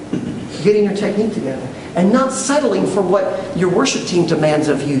 getting your technique together, and not settling for what your worship team demands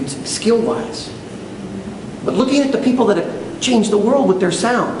of you skill-wise. But looking at the people that have changed the world with their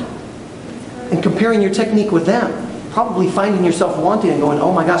sound and comparing your technique with them, probably finding yourself wanting and going,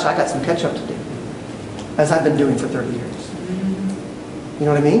 oh my gosh, I got some catch-up to do, as I've been doing for 30 years. You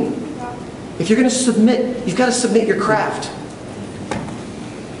know what I mean? If you're going to submit, you've got to submit your craft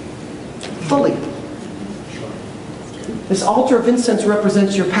fully. This altar of incense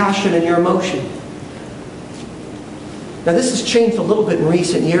represents your passion and your emotion. Now this has changed a little bit in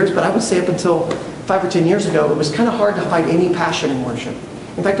recent years, but I would say up until 5 or 10 years ago, it was kind of hard to find any passion in worship.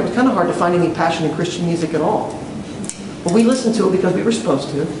 In fact, it was kind of hard to find any passion in Christian music at all. But we listened to it because we were supposed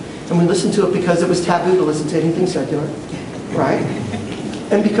to, and we listened to it because it was taboo to listen to anything secular, right?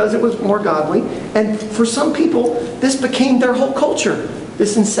 And because it was more godly. And for some people, this became their whole culture.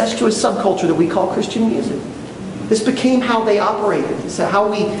 this incestuous subculture that we call Christian music. This became how they operated. It's how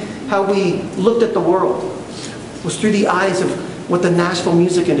we looked at the world. It was through the eyes of what the Nashville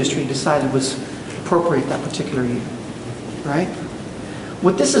music industry decided was appropriate that particular year. Right?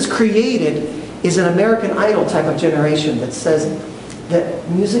 What this has created is an American Idol type of generation that says that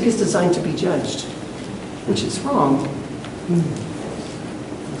music is designed to be judged, which is wrong.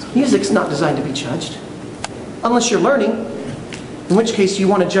 Music's not designed to be judged, unless you're learning, in which case you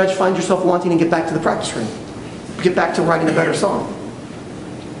want to judge, find yourself wanting to get back to the practice room, get back to writing a better song.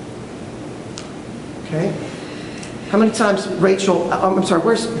 Okay? How many times Rachel, I'm sorry,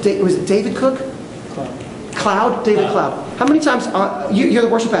 was it David Cook? Cloud? David Cloud. How many times, you're the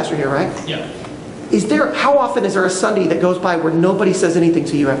worship pastor here, right? Yeah. How often is there a Sunday that goes by where nobody says anything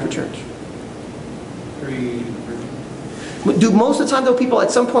to you after church? Do most of the time, though, people at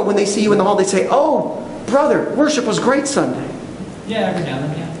some point when they see you in the hall, they say, "Oh, brother, worship was great Sunday"? Yeah, every now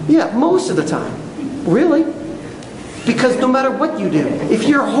and then, yeah. Yeah, most of the time. Really? Because no matter what you do, if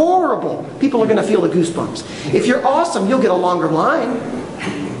you're horrible, people are going to feel the goosebumps. If you're awesome, you'll get a longer line.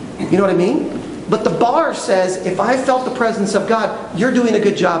 You know what I mean? But the bar says, if I felt the presence of God, you're doing a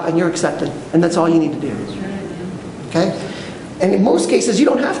good job and you're accepted. And that's all you need to do. Okay? And in most cases, you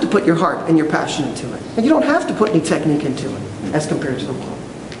don't have to put your heart and your passion into it. And you don't have to put any technique into it as compared to the world.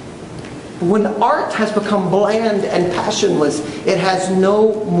 When art has become bland and passionless, it has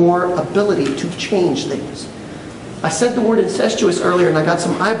no more ability to change things. I said the word incestuous earlier and I got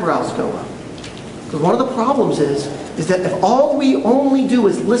some eyebrows go up. Because one of the problems is that if all we only do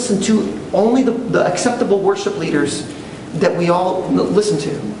is listen to only the acceptable worship leaders that we all listen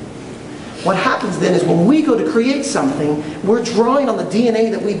to, what happens then is when we go to create something, we're drawing on the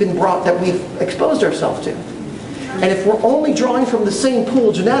DNA that we've exposed ourselves to. And if we're only drawing from the same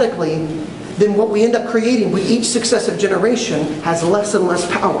pool genetically, then what we end up creating with each successive generation has less and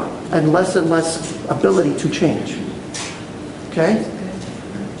less power and less ability to change. Okay?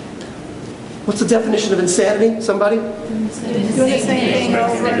 What's the definition of insanity? Somebody? Doing the same thing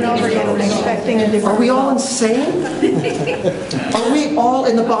over and over again and expecting a different Are we all result. insane? Are we all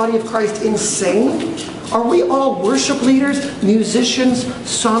in the body of Christ insane? Are we all worship leaders, musicians,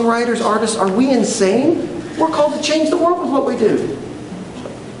 songwriters, artists? Are we insane? We're called to change the world with what we do.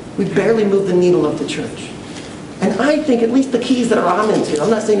 We barely move the needle of the church. And I think at least the keys that I'm into, I'm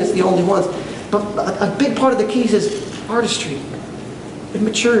not saying it's the only ones, but a big part of the keys is artistry and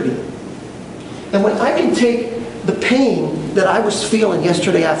maturity. And when I can take the pain that I was feeling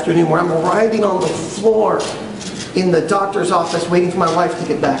yesterday afternoon, where I'm writhing on the floor in the doctor's office waiting for my wife to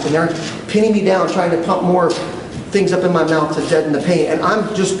get back, and they're pinning me down trying to pump more things up in my mouth to deaden the pain, and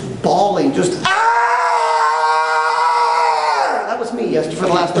I'm just bawling, just ah! That was me yesterday for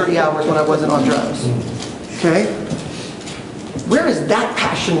the last 30 hours when I wasn't on drugs. Okay? Where is that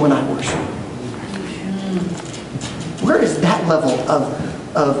passion when I worship? Where is that level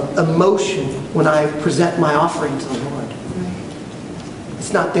of emotion when I present my offering to the Lord?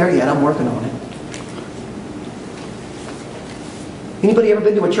 It's not there yet. I'm working on it. Anybody ever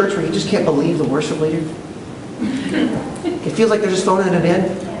been to a church where you just can't believe the worship leader? It feels like they're just phoning it in.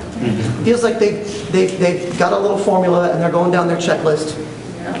 It feels like they've got a little formula and they're going down their checklist.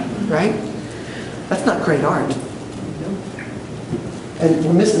 Right? That's not great art. And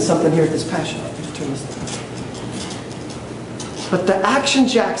we're missing something here at this passion. Just turn this down. But the action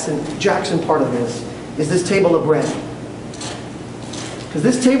Jackson part of this is this table of bread. Because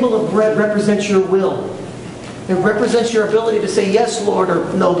this table of bread represents your will. It represents your ability to say, yes, Lord,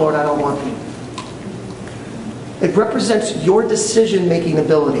 or no, Lord, I don't want you. It represents your decision-making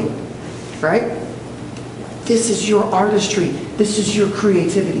ability. Right? This is your artistry. This is your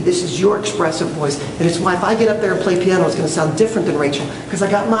creativity. This is your expressive voice. And it's why if I get up there and play piano, it's going to sound different than Rachel. Because I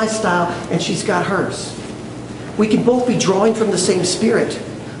got my style and she's got hers. We can both be drawing from the same spirit.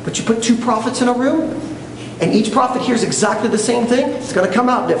 But you put two prophets in a room, and each prophet hears exactly the same thing, it's going to come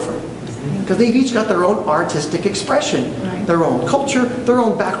out different. Because they've each got their own artistic expression. Their own culture, their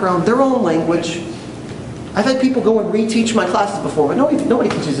own background, their own language. I've had people go and reteach my classes before, but nobody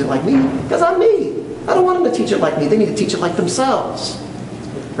teaches it like me. Because I'm me. I don't want them to teach it like me. They need to teach it like themselves.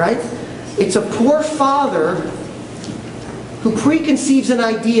 Right? It's a poor father who preconceives an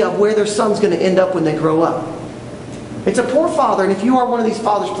idea of where their son's going to end up when they grow up. It's a poor father, and if you are one of these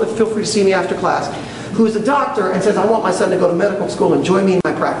fathers, feel free to see me after class, who is a doctor and says, I want my son to go to medical school and join me in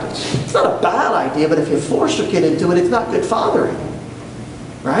my practice. It's not a bad idea, but if you force your kid into it, it's not good fathering.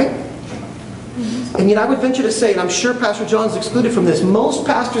 Right? And yet I would venture to say, and I'm sure Pastor John's excluded from this, most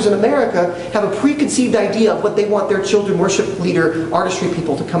pastors in America have a preconceived idea of what they want their children, worship leader, artistry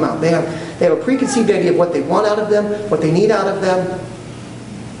people to come out. They have a preconceived idea of what they want out of them, what they need out of them.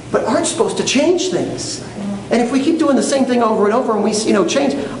 but aren't supposed to change things. And if we keep doing the same thing over and over and we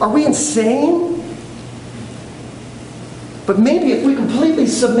change, are we insane? But maybe if we completely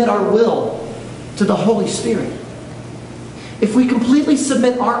submit our will to the Holy Spirit, if we completely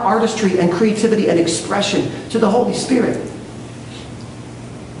submit our artistry and creativity and expression to the Holy Spirit.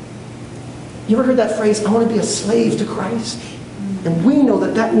 You ever heard that phrase, I want to be a slave to Christ? And we know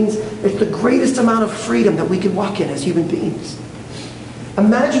that that means it's the greatest amount of freedom that we can walk in as human beings.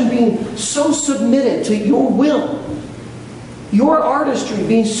 Imagine being so submitted to your will, your artistry,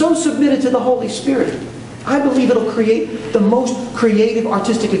 being so submitted to the Holy Spirit. I believe it'll create the most creative,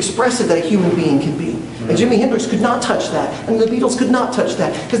 artistic, expressive that a human being can be. And Jimi Hendrix could not touch that, and the Beatles could not touch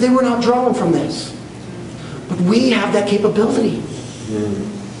that, because they were not drawn from this. But we have that capability.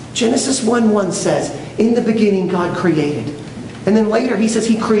 Genesis 1:1 says, in the beginning God created. And then later he says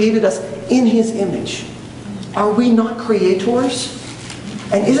he created us in his image. Are we not creators?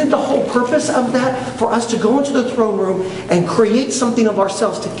 And isn't the whole purpose of that for us to go into the throne room and create something of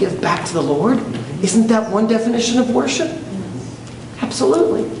ourselves to give back to the Lord? Isn't that one definition of worship?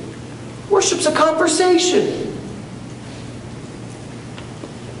 Absolutely. Worship's a conversation.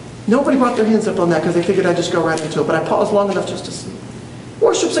 Nobody brought their hands up on that because they figured I'd just go right into it, but I paused long enough just to see.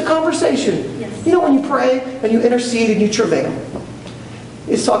 Worship's a conversation. Yes. You know when you pray and you intercede and you travail,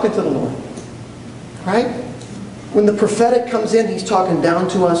 it's talking to the Lord. Right? When the prophetic comes in, he's talking down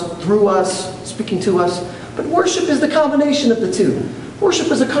to us, through us, speaking to us. But worship is the combination of the two.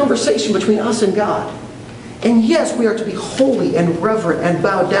 Worship is a conversation between us and God. And yes, we are to be holy and reverent and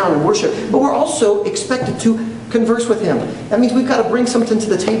bow down and worship, but we're also expected to converse with him. That means we've got to bring something to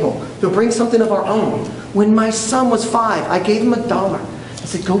the table, to bring something of our own. When my son was 5, I gave him $1. I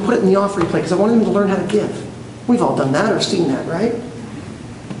said, go put it in the offering plate because I wanted him to learn how to give. We've all done that or seen that, right?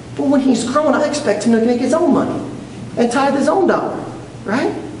 But when he's grown, I expect him to make his own money and tithe his own dollar,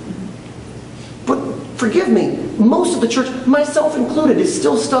 right? But forgive me, most of the church, myself included, is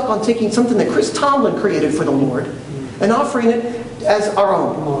still stuck on taking something that Chris Tomlin created for the Lord and offering it as our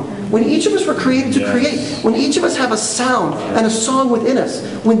own. When each of us were created to create, when each of us have a sound and a song within us,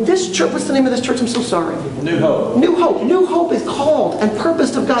 when this church, what's the name of this church? I'm so sorry. New Hope. New Hope. New Hope is called and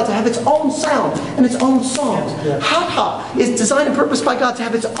purposed of God to have its own sound and its own songs. Hop Hop is designed and purposed by God to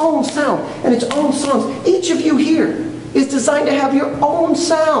have its own sound and its own songs. Each of you here is designed to have your own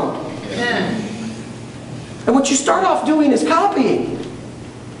sound. And what you start off doing is copying.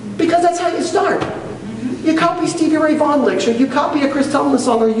 Because that's how you start. You copy Stevie Ray Vaughan lecture, you copy a Chris Tomlin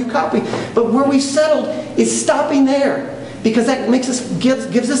song, or you copy. But where we settled is stopping there. Because that makes us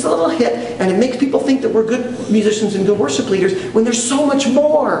gives us a little hit, and it makes people think that we're good musicians and good worship leaders, when there's so much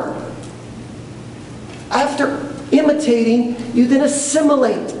more. After imitating, you then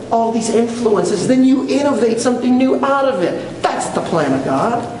assimilate all these influences. Then you innovate something new out of it. That's the plan of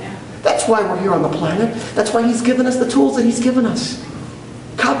God. That's why we're here on the planet. That's why he's given us the tools that he's given us.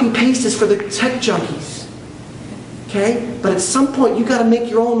 Copy-paste is for the tech junkies. Okay? But at some point, you got to make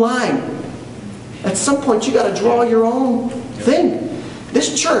your own line. At some point, you got to draw your own thing.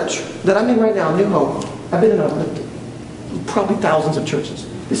 This church that I'm in right now, New Hope, I've been in probably thousands of churches.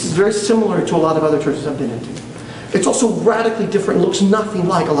 This is very similar to a lot of other churches I've been into. It's also radically different, looks nothing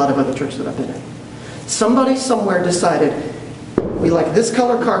like a lot of other churches that I've been in. Somebody somewhere decided, we like this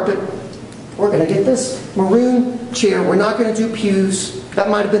color carpet, we're going to get this maroon chair, we're not going to do pews. That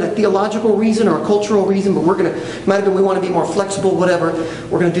might have been a theological reason or a cultural reason, but might have been we want to be more flexible, whatever.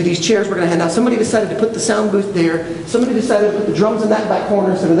 We're going to do these chairs, we're going to hand out. Somebody decided to put the sound booth there. Somebody decided to put the drums in that back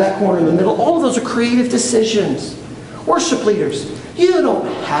corner instead of that corner in the middle. All of those are creative decisions. Worship leaders, you don't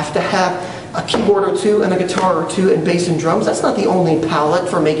have to have a keyboard or two and a guitar or two and bass and drums. That's not the only palette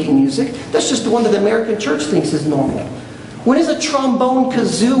for making music. That's just the one that the American church thinks is normal. When is a trombone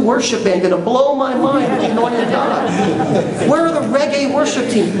kazoo worship band going to blow my mind with the anointed God? Where are the reggae worship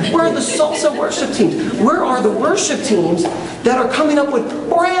teams? Where are the salsa worship teams? Where are the worship teams that are coming up with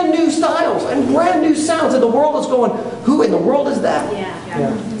brand new styles and brand new sounds? And the world is going, who in the world is that?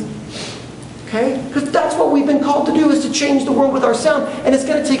 Okay? Because that's what we've been called to do, is to change the world with our sound. And it's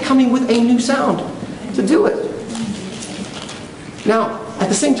going to take coming with a new sound to do it. Now, at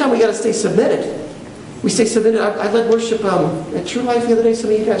the same time, we got to stay submitted. We stay submitted. I led worship at True Life the other day. Some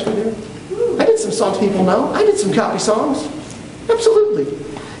of you guys were there. I did some songs people know. I did some copy songs. Absolutely.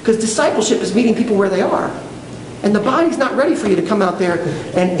 Because discipleship is meeting people where they are. And the body's not ready for you to come out there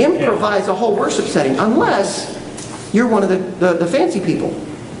and improvise a whole worship setting unless you're one of the fancy people.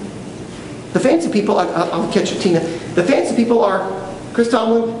 The fancy people, I'll catch you, Tina. The fancy people are Chris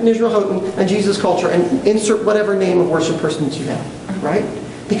Tomlin and Israel Houghton and Jesus Culture, and insert whatever name of worship person that you have. Right?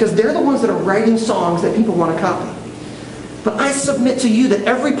 Because they're the ones that are writing songs that people want to copy. But I submit to you that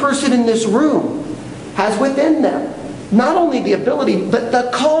every person in this room has within them not only the ability, but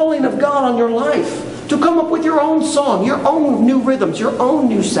the calling of God on your life to come up with your own song, your own new rhythms, your own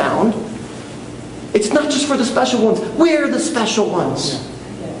new sound. It's not just for the special ones. We're the special ones.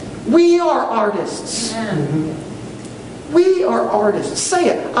 We are artists. We are artists. Say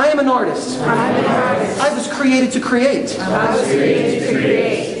it. I am an artist. I was created to create.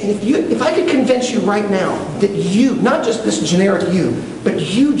 And if I could convince you right now that you, not just this generic you, but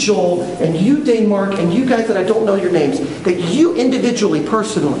you, Joel, and you, Mark, and you guys that I don't know your names, that you individually,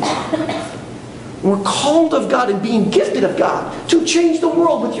 personally, were called of God and being gifted of God to change the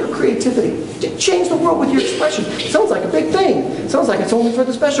world with your creativity, to change the world with your expression. Sounds like a big thing. Sounds like it's only for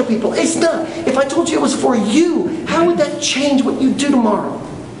the special people. It's not. If I told you it was for you, how would that change what you do tomorrow?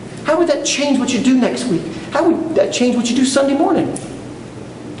 How would that change what you do next week? How would that change what you do Sunday morning?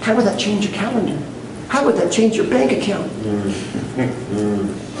 How would that change your calendar? How would that change your bank account?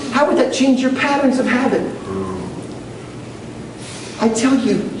 How would that change your patterns of habit? I tell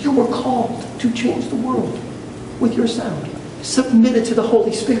you, you were called to change the world with your sound. Submit it to the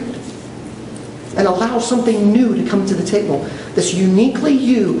Holy Spirit. And allow something new to come to the table. That's uniquely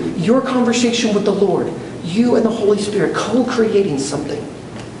you, your conversation with the Lord. You and the Holy Spirit co-creating something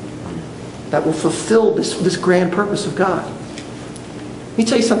that will fulfill this grand purpose of God. Let me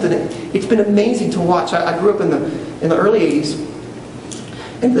tell you something. It's been amazing to watch. I grew up in the early 80s.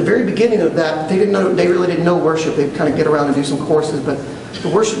 And at the very beginning of that, they really didn't know worship. They'd kind of get around and do some courses, but the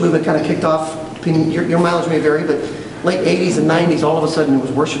worship movement kind of kicked off. Depending, your mileage may vary, but late 80s and 90s, all of a sudden it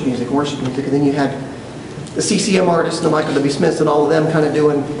was worship music, and then you had the CCM artists, and the Michael W. Smiths, and all of them kind of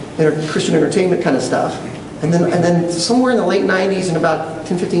doing Christian entertainment kind of stuff. And then somewhere in the late 90s, and about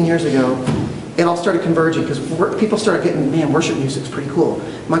 10, 15 years ago, it all started converging because people started getting, man, worship music's pretty cool.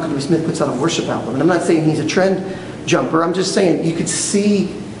 Michael W. Smith puts out a worship album, and I'm not saying he's a trend jumper. I'm just saying you could see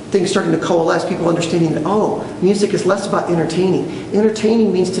things starting to coalesce, people understanding that, oh, music is less about entertaining.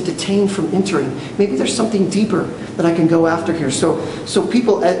 Entertaining means to detain from entering. Maybe there's something deeper that I can go after here. So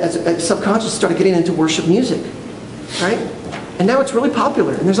people, as subconscious, started getting into worship music, right? And now it's really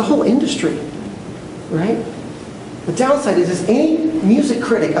popular, and there's a whole industry, right? The downside is any music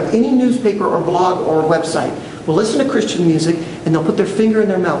critic of any newspaper or blog or website will listen to Christian music, and they'll put their finger in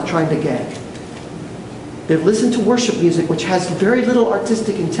their mouth trying to gag. They've listened to worship music, which has very little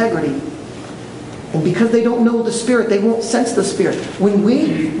artistic integrity. And because they don't know the Spirit, they won't sense the Spirit. When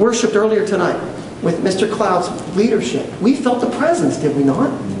we worshiped earlier tonight with Mr. Cloud's leadership, we felt the presence, did we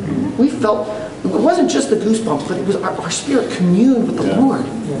not? We felt, it wasn't just the goosebumps, but it was our spirit communed with the Lord.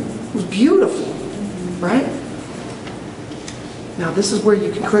 It was beautiful, right? Now, this is where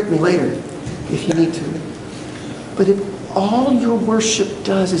you can correct me later, if you need to. But if all your worship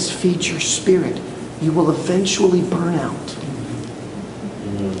does is feed your spirit, you will eventually burn out.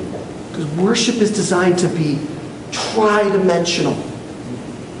 Because worship is designed to be tri-dimensional.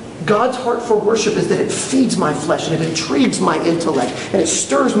 God's heart for worship is that it feeds my flesh and it intrigues my intellect and it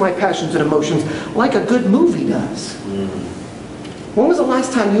stirs my passions and emotions like a good movie does. When was the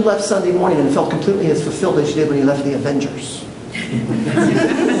last time you left Sunday morning and felt completely as fulfilled as you did when you left the Avengers?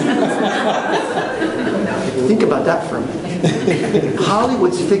 Think about that for a minute.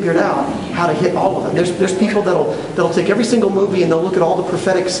 Hollywood's figured out how to hit all of them. There's people that'll take every single movie and they'll look at all the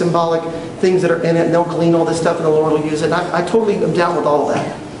prophetic, symbolic things that are in it, and they'll glean all this stuff, and the Lord will use it. And I totally am down with all of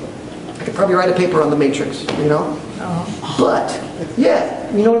that. I could probably write a paper on the Matrix, you know? But, yeah,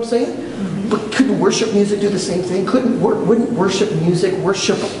 you know what I'm saying? But couldn't worship music do the same thing? Wouldn't worship music,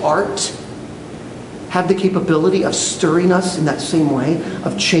 worship art, have the capability of stirring us in that same way,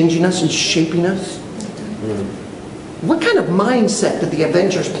 of changing us and shaping us? What kind of mindset did the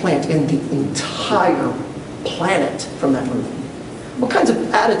Avengers plant in the entire planet from that movie? What kinds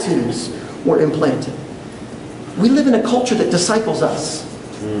of attitudes were implanted? We live in a culture that disciples us,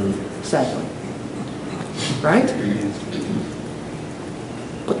 sadly. Right?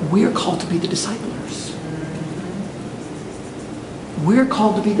 But we're called to be the disciplers. We're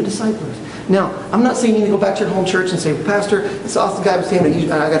called to be the disciplers. Now, I'm not saying you need to go back to your home church and say, Pastor, this awesome guy was saying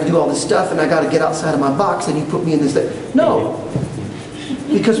that I got to do all this stuff and I got to get outside of my box and you put me in this thing. No.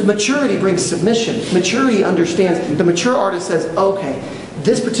 Because maturity brings submission. Maturity understands. The mature artist says, okay,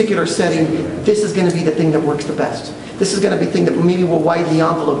 this particular setting, this is going to be the thing that works the best. This is going to be the thing that maybe will widen the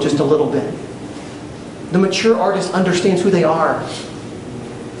envelope just a little bit. The mature artist understands who they are.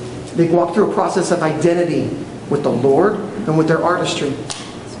 They walk through a process of identity with the Lord and with their artistry.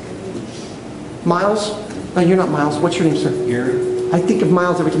 Miles? No, you're not Miles. What's your name, sir? Gary. I think of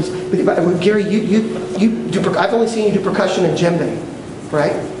Miles every time. But Gary, you do. I've only seen you do percussion and djembe,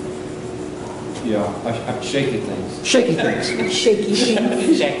 right? Yeah, I'm shaking things. Shaky things. Shaky.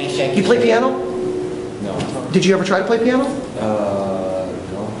 Shaky. You play piano? No. Did you ever try to play piano?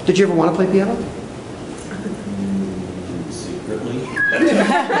 No. Did you ever want to play piano? Secretly.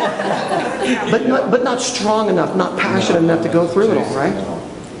 But not strong enough, not passionate enough to go through it all, right? No.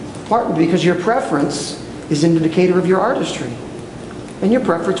 Partly because your preference is an indicator of your artistry. And your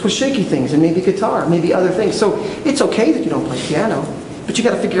preference was shaky things, and maybe guitar, maybe other things. So it's okay that you don't play piano, but you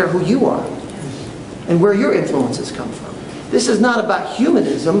got to figure out who you are and where your influences come from. This is not about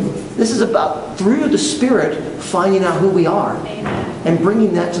humanism. This is about, through the Spirit, finding out who we are and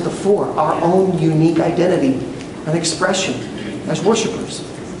bringing that to the fore, our own unique identity and expression as worshipers.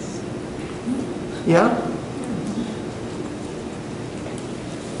 Yeah?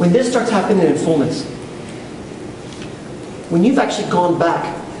 When this starts happening in fullness, when you've actually gone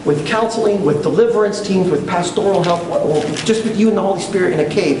back with counseling, with deliverance teams, with pastoral help, or just with you and the Holy Spirit in a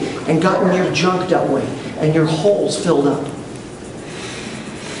cave, and gotten your junk dealt with, and your holes filled up.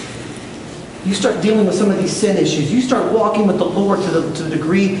 You start dealing with some of these sin issues. You start walking with the Lord to the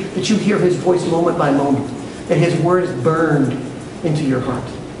degree that you hear His voice moment by moment, that His word is burned into your heart.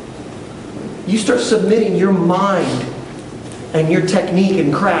 You start submitting your mind and your technique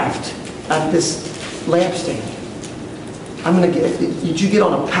and craft at this lampstand. You get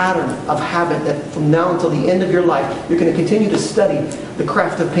on a pattern of habit that from now until the end of your life, you're going to continue to study the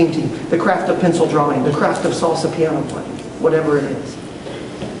craft of painting, the craft of pencil drawing, the craft of salsa piano playing, whatever it is.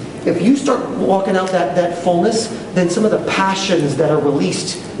 If you start walking out that fullness, then some of the passions that are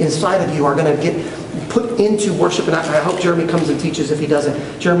released inside of you are going to get put into worship. And I hope Jeremy comes and teaches if he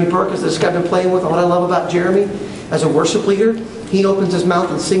doesn't. Jeremy Burke is this guy I've been playing with. What I love about Jeremy as a worship leader, he opens his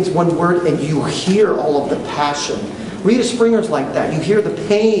mouth and sings one word and you hear all of the passion. Rita Springer's like that. You hear the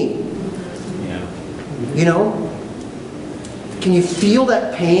pain. Yeah. You know? Can you feel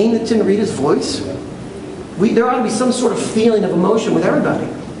that pain that's in Rita's voice? There ought to be some sort of feeling of emotion with everybody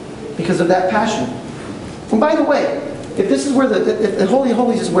because of that passion. And by the way, if this is where the Holy of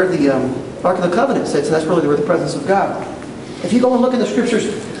Holies is where the Ark of the Covenant sits, and that's really where the presence of God. If you go and look in the Scriptures,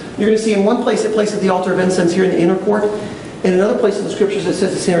 you're going to see in one place it places the altar of incense here in the inner court. In another place in the Scriptures it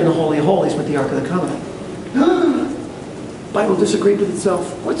says it's here in the Holy of Holies with the Ark of the Covenant. Bible disagreed with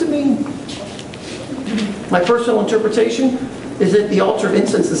itself. What's it mean? My personal interpretation is that the altar of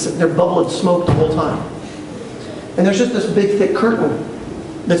incense is sitting there bubbling smoke the whole time. And there's just this big thick curtain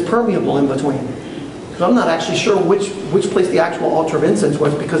that's permeable in between. So I'm not actually sure which place the actual altar of incense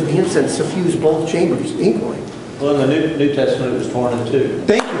was because the incense suffused both chambers equally. Well, in the New Testament it was torn in two.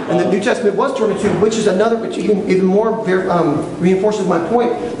 Thank you. And the New Testament was torn in two, which even more reinforces my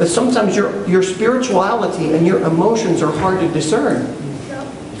point that sometimes your spirituality and your emotions are hard to discern.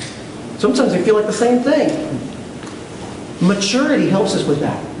 Sometimes they feel like the same thing. Maturity helps us with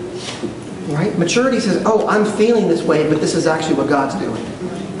that. Right? Maturity says, oh, I'm feeling this way, but this is actually what God's doing.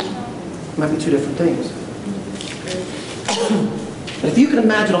 It might be two different things. And if you can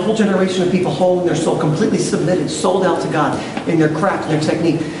imagine a whole generation of people holding their soul, completely submitted, sold out to God in their craft and their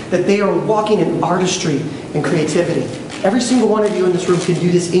technique, that they are walking in artistry and creativity. Every single one of you in this room can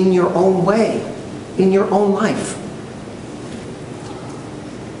do this in your own way, in your own life.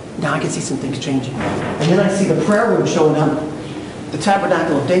 Now I can see some things changing. And then I see the prayer room showing up, the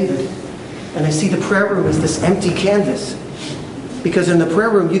Tabernacle of David. And I see the prayer room as this empty canvas. Because in the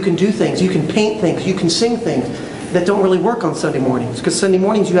prayer room you can do things, you can paint things, you can sing things that don't really work on Sunday mornings. Because Sunday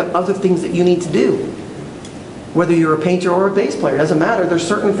mornings you have other things that you need to do. Whether you're a painter or a bass player, it doesn't matter. There's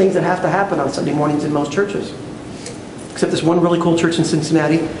certain things that have to happen on Sunday mornings in most churches. Except this one really cool church in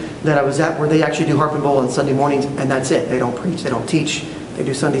Cincinnati that I was at where they actually do harp and bowl on Sunday mornings, and that's it. They don't preach, they don't teach, they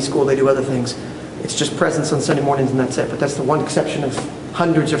do Sunday school, they do other things. It's just presence on Sunday mornings and that's it. But that's the one exception of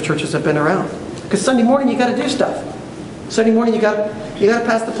hundreds of churches I've been around. Because Sunday morning you got to do stuff. Sunday morning you got to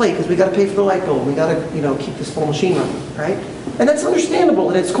pass the plate because we got to pay for the light bill. We got to keep this full machine running, right? And that's understandable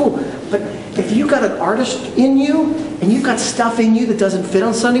and it's cool. But if you got an artist in you and you've got stuff in you that doesn't fit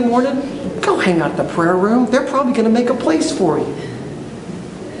on Sunday morning, go hang out in the prayer room. They're probably going to make a place for you.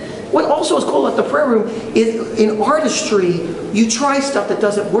 What also is cool about the prayer room is in artistry, you try stuff that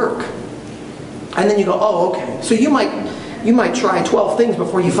doesn't work. And then you go, oh, okay. So you might try 12 things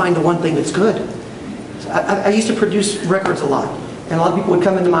before you find the one thing that's good. I used to produce records a lot. And a lot of people would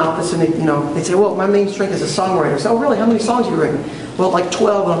come into my office and they'd say, well, my main strength is a songwriter. I said, oh, really? How many songs have you written? Well, like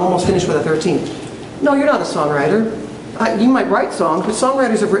 12, and I'm almost finished with a 13th. No, you're not a songwriter. You might write songs, but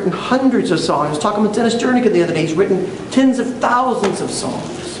songwriters have written hundreds of songs. I was talking with Dennis Jernicka the other day. He's written tens of thousands of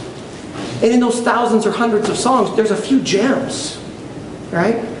songs. And in those thousands or hundreds of songs, there's a few gems,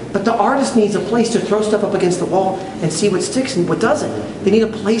 right? But the artist needs a place to throw stuff up against the wall and see what sticks and what doesn't. They need a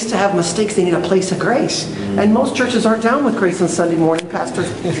place to have mistakes. They need a place of grace. And most churches aren't down with grace on Sunday morning. Pastor,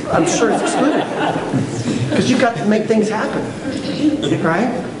 I'm sure, is excluded. Because you've got to make things happen. Right?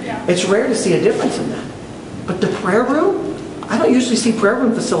 It's rare to see a difference in that. But the prayer room, I don't usually see prayer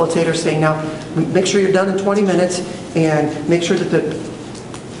room facilitators saying, now, make sure you're done in 20 minutes and make sure that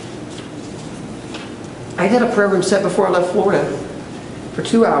I did a prayer room set before I left Florida for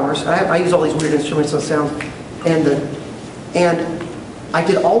 2 hours. I use all these weird instruments and sounds. And I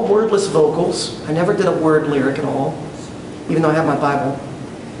did all wordless vocals. I never did a word lyric at all, even though I have my Bible.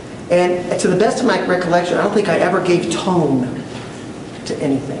 And to the best of my recollection, I don't think I ever gave tone to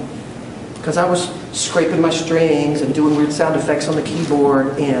anything. Because I was scraping my strings and doing weird sound effects on the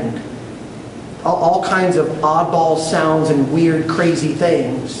keyboard and all kinds of oddball sounds and weird, crazy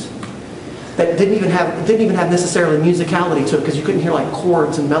things that didn't even have necessarily musicality to it, because you couldn't hear like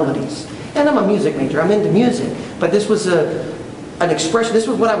chords and melodies. And I'm a music major. I'm into music. But this was an expression. This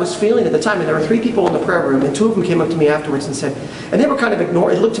was what I was feeling at the time. And there were 3 people in the prayer room, and 2 of them came up to me afterwards and said, and they were kind of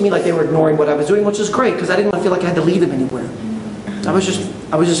ignoring. It looked to me like they were ignoring what I was doing, which is great, because I didn't want to feel like I had to lead them anywhere. I was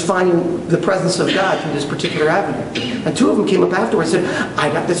just finding the presence of God through this particular avenue. And 2 of them came up afterwards and said, I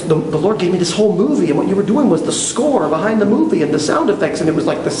got this, the Lord gave me this whole movie, and what you were doing was the score behind the movie and the sound effects, and it was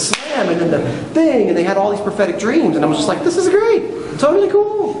like the slam and then the thing, and they had all these prophetic dreams, and I was just like, this is great, totally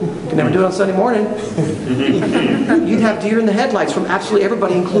cool. Could never do it on Sunday morning. You'd have deer in the headlights from absolutely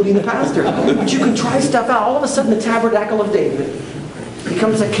everybody, including the pastor. But you can try stuff out. All of a sudden, the Tabernacle of David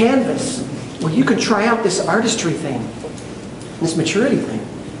becomes a canvas where you can try out this artistry thing, this maturity thing.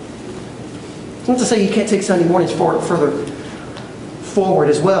 It's not to say you can't take Sunday mornings further forward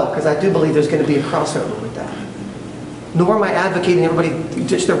as well, because I do believe there's going to be a crossover with that. Nor am I advocating everybody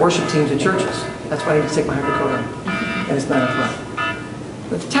ditch their worship teams in churches. That's why I need to take my coat on. And it's 9 o'clock.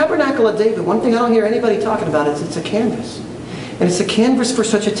 But the Tabernacle of David, one thing I don't hear anybody talking about is it's a canvas. And it's a canvas for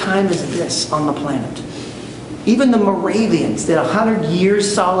such a time as this on the planet. Even the Moravians did 100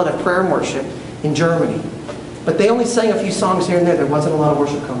 years solid of prayer and worship in Germany. But they only sang a few songs here and there. There wasn't a lot of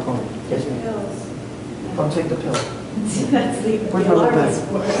worship component. Yes, ma'am. I'll take the pill. Where's my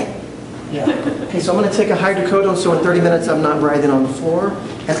little bag? Yeah. Okay, so I'm going to take a hydrocodone so in 30 minutes I'm not writhing on the floor.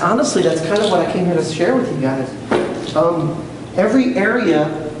 And honestly, that's kind of what I came here to share with you guys. Every area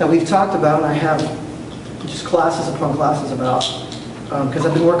that we've talked about, I have just classes upon classes about, because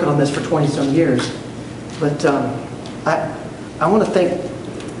I've been working on this for 20-some years. But I want to thank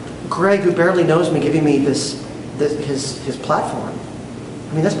Greg, who barely knows me, giving me his platform.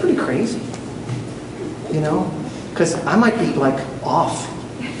 I mean, that's pretty crazy, you know? Because I might be like off,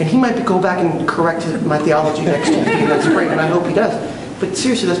 and he might go back and correct my theology next week, next spring, and I hope he does. But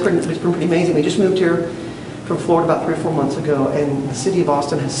seriously, it's been pretty amazing. We just moved here from Florida about 3 or 4 months ago, and the city of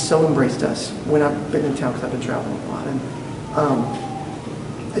Austin has so embraced us when I've been in town, because I've been traveling a lot. And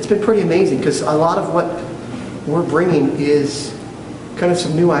it's been pretty amazing, because a lot of what we're bringing is kind of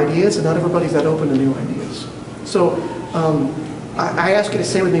some new ideas, and not everybody's that open to new ideas. So I ask you to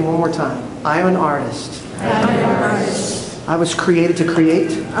say with me one more time. I am an artist. I am an artist. I was created to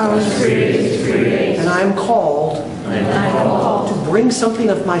create. I was created to create. And I am called to bring something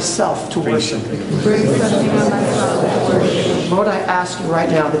of myself to worship. Lord, I ask you right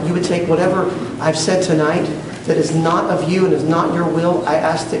now that you would take whatever I've said tonight that is not of you and is not your will. I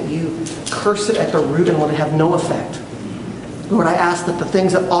ask that you curse it at the root and let it have no effect. Lord, I ask that the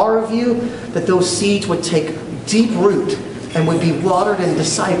things that are of you, that those seeds would take deep root and would be watered and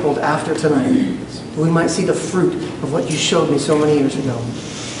discipled after tonight. We might see the fruit of what you showed me so many years ago.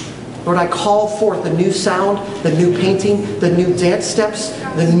 Lord, I call forth the new sound, the new painting, the new dance steps,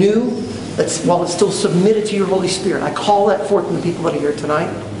 the new, while it's still submitted to your Holy Spirit. I call that forth in the people that are here tonight.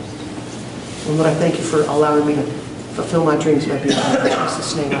 And Lord, I thank you for allowing me to fulfill my dreams by being here. In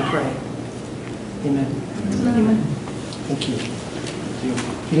Jesus' name I pray. Amen. Amen. Thank you.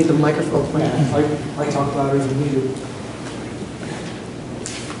 You need the microphone. I talk louder than you do.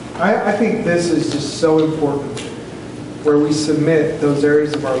 I think this is just so important, where we submit those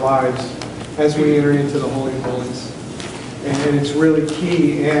areas of our lives as we enter into the Holy of Holies. And it's really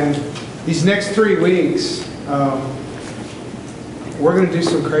key. And these next 3 weeks, we're going to do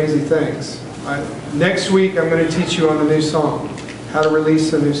some crazy things. Next week, I'm going to teach you on the new song, how to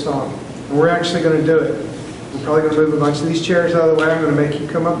release a new song. And we're actually going to do it. We're probably going to move a bunch of these chairs out of the way. I'm going to make you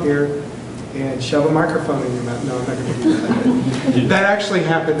come up here and shove a microphone in your mouth. No, I'm not going to do that. That actually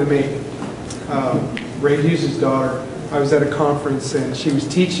happened to me. Ray Hughes' daughter, I was at a conference and she was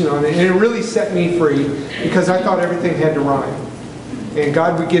teaching on it, and it really set me free, because I thought everything had to rhyme. And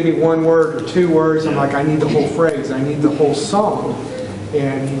God would give me 1 word or 2 words. I'm like, I need the whole phrase. I need the whole song.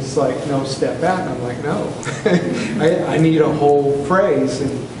 And he's like, no, step back. And I'm like, no. I need a whole phrase.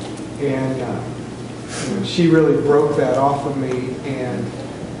 And you know, she really broke that off of me. And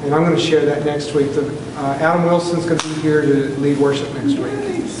I'm going to share that next week. Adam Wilson's going to be here to lead worship next week.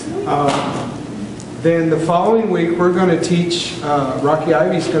 Then the following week, we're going to teach, Rocky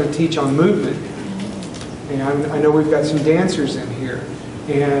Ivy's going to teach on movement. And I know we've got some dancers in here.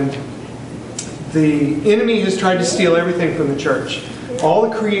 And the enemy has tried to steal everything from the church. All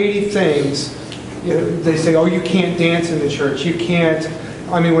the creative things, you know, they say, oh, you can't dance in the church. You can't.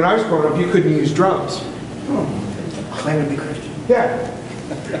 I mean, when I was growing up, you couldn't use drums. Claim to be Christian. Yeah.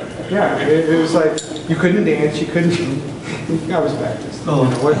 Yeah, it was like, you couldn't dance, you couldn't. I was Baptist. Oh,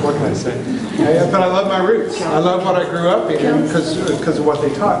 what can I say? But I love my roots. I love what I grew up in because of what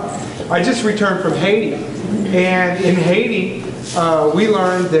they taught. I just returned from Haiti. And in Haiti, we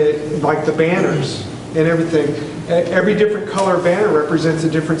learned that, like the banners and everything, every different color banner represents a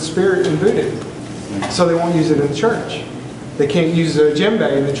different spirit in Buddhism. So they won't use it in the church. They can't use a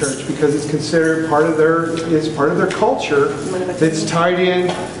djembe in the church because it's considered part of their culture that's tied in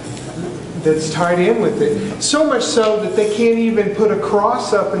with it. So much so that they can't even put a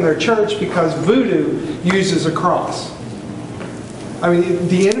cross up in their church because voodoo uses a cross. I mean,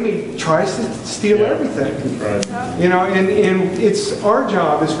 the enemy tries to steal everything. Right. You know, and it's our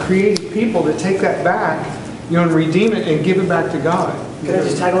job as creative people to take that back, you know, and redeem it and give it back to God. Can I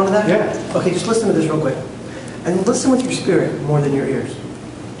just tag on to that? Yeah. Okay, just listen to this real quick. And listen with your spirit more than your ears.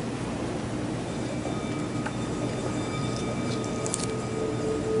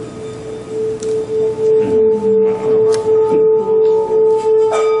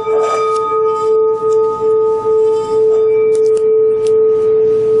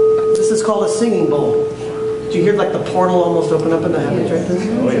 This is called a singing bowl. Do you hear like the portal almost open up in the heavens right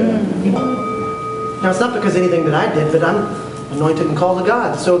there? Oh, yeah. Now it's not because anything that I did, but I'm anointed and called to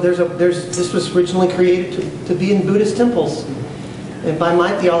God. So this was originally created to be in Buddhist temples. And by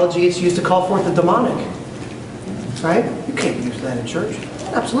my theology, it's used to call forth the demonic. Right? You can't use that in church.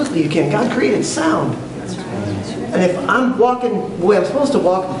 Absolutely you can. God created sound. And if I'm walking the way I'm supposed to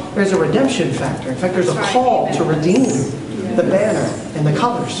walk, there's a redemption factor. In fact, there's a call to redeem the banner and the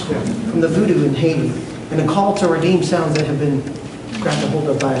colors from the voodoo in Haiti. And a call to redeem sounds that have been grabbed a hold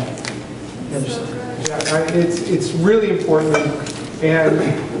of by the other side. Yeah, it's really important. And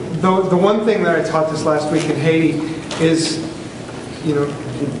the one thing that I taught this last week in Haiti is, you know,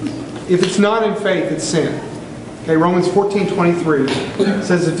 if it's not in faith, it's sin. Okay, Romans 14:23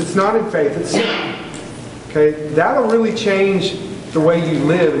 says if it's not in faith, it's sin. Okay, that'll really change the way you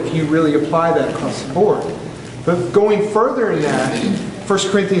live if you really apply that across the board. But going further in that, 1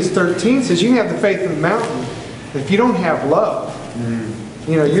 Corinthians 13 says you can have the faith of the mountain. If you don't have love,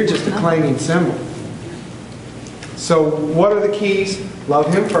 you know, you're just a clanging cymbal. So what are the keys?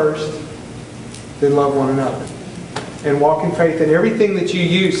 Love Him first, then love one another. And walk in faith in everything that you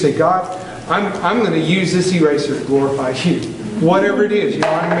use. Say, God, I'm going to use this eraser to glorify You. Whatever it is. You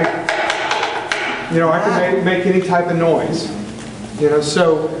know, I can make any type of noise. You know,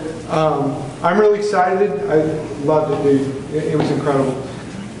 so I'm really excited. I loved it, dude. It was incredible.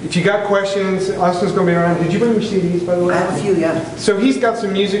 If you got questions, Austin's going to be around. Did you bring your CDs, by the way? I have a few, yeah. So he's got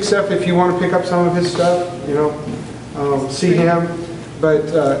some music stuff if you want to pick up some of his stuff, you know, see him. But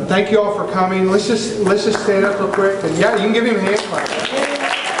thank you all for coming. Let's just stand up real quick. And yeah, you can give him a hand clap.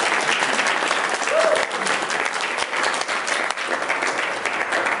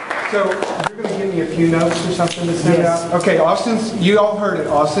 So you're going to give me a few notes or something to send out? Okay, you all heard it.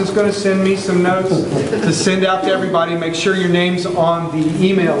 Austin's going to send me some notes to send out to everybody. Make sure your name's on the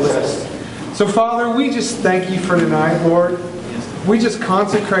email list. So Father, we just thank You for tonight, Lord. We just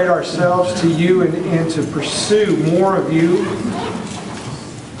consecrate ourselves to You and to pursue more of You.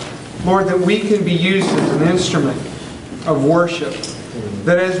 Lord, that we can be used as an instrument of worship.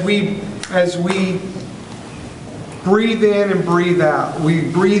 That as we breathe in and breathe out, we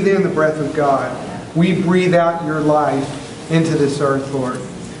breathe in the breath of God. We breathe out Your life into this earth, Lord.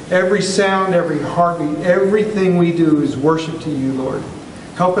 Every sound, every heartbeat, everything we do is worship to You, Lord.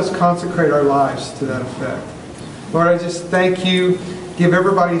 Help us consecrate our lives to that effect. Lord, I just thank You. Give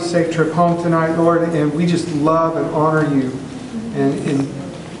everybody a safe trip home tonight, Lord. And we just love and honor You. And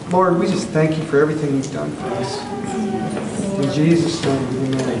Lord, we just thank You for everything You've done for us. In Jesus'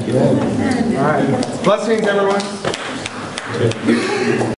 name, amen. All right. Blessings, everyone.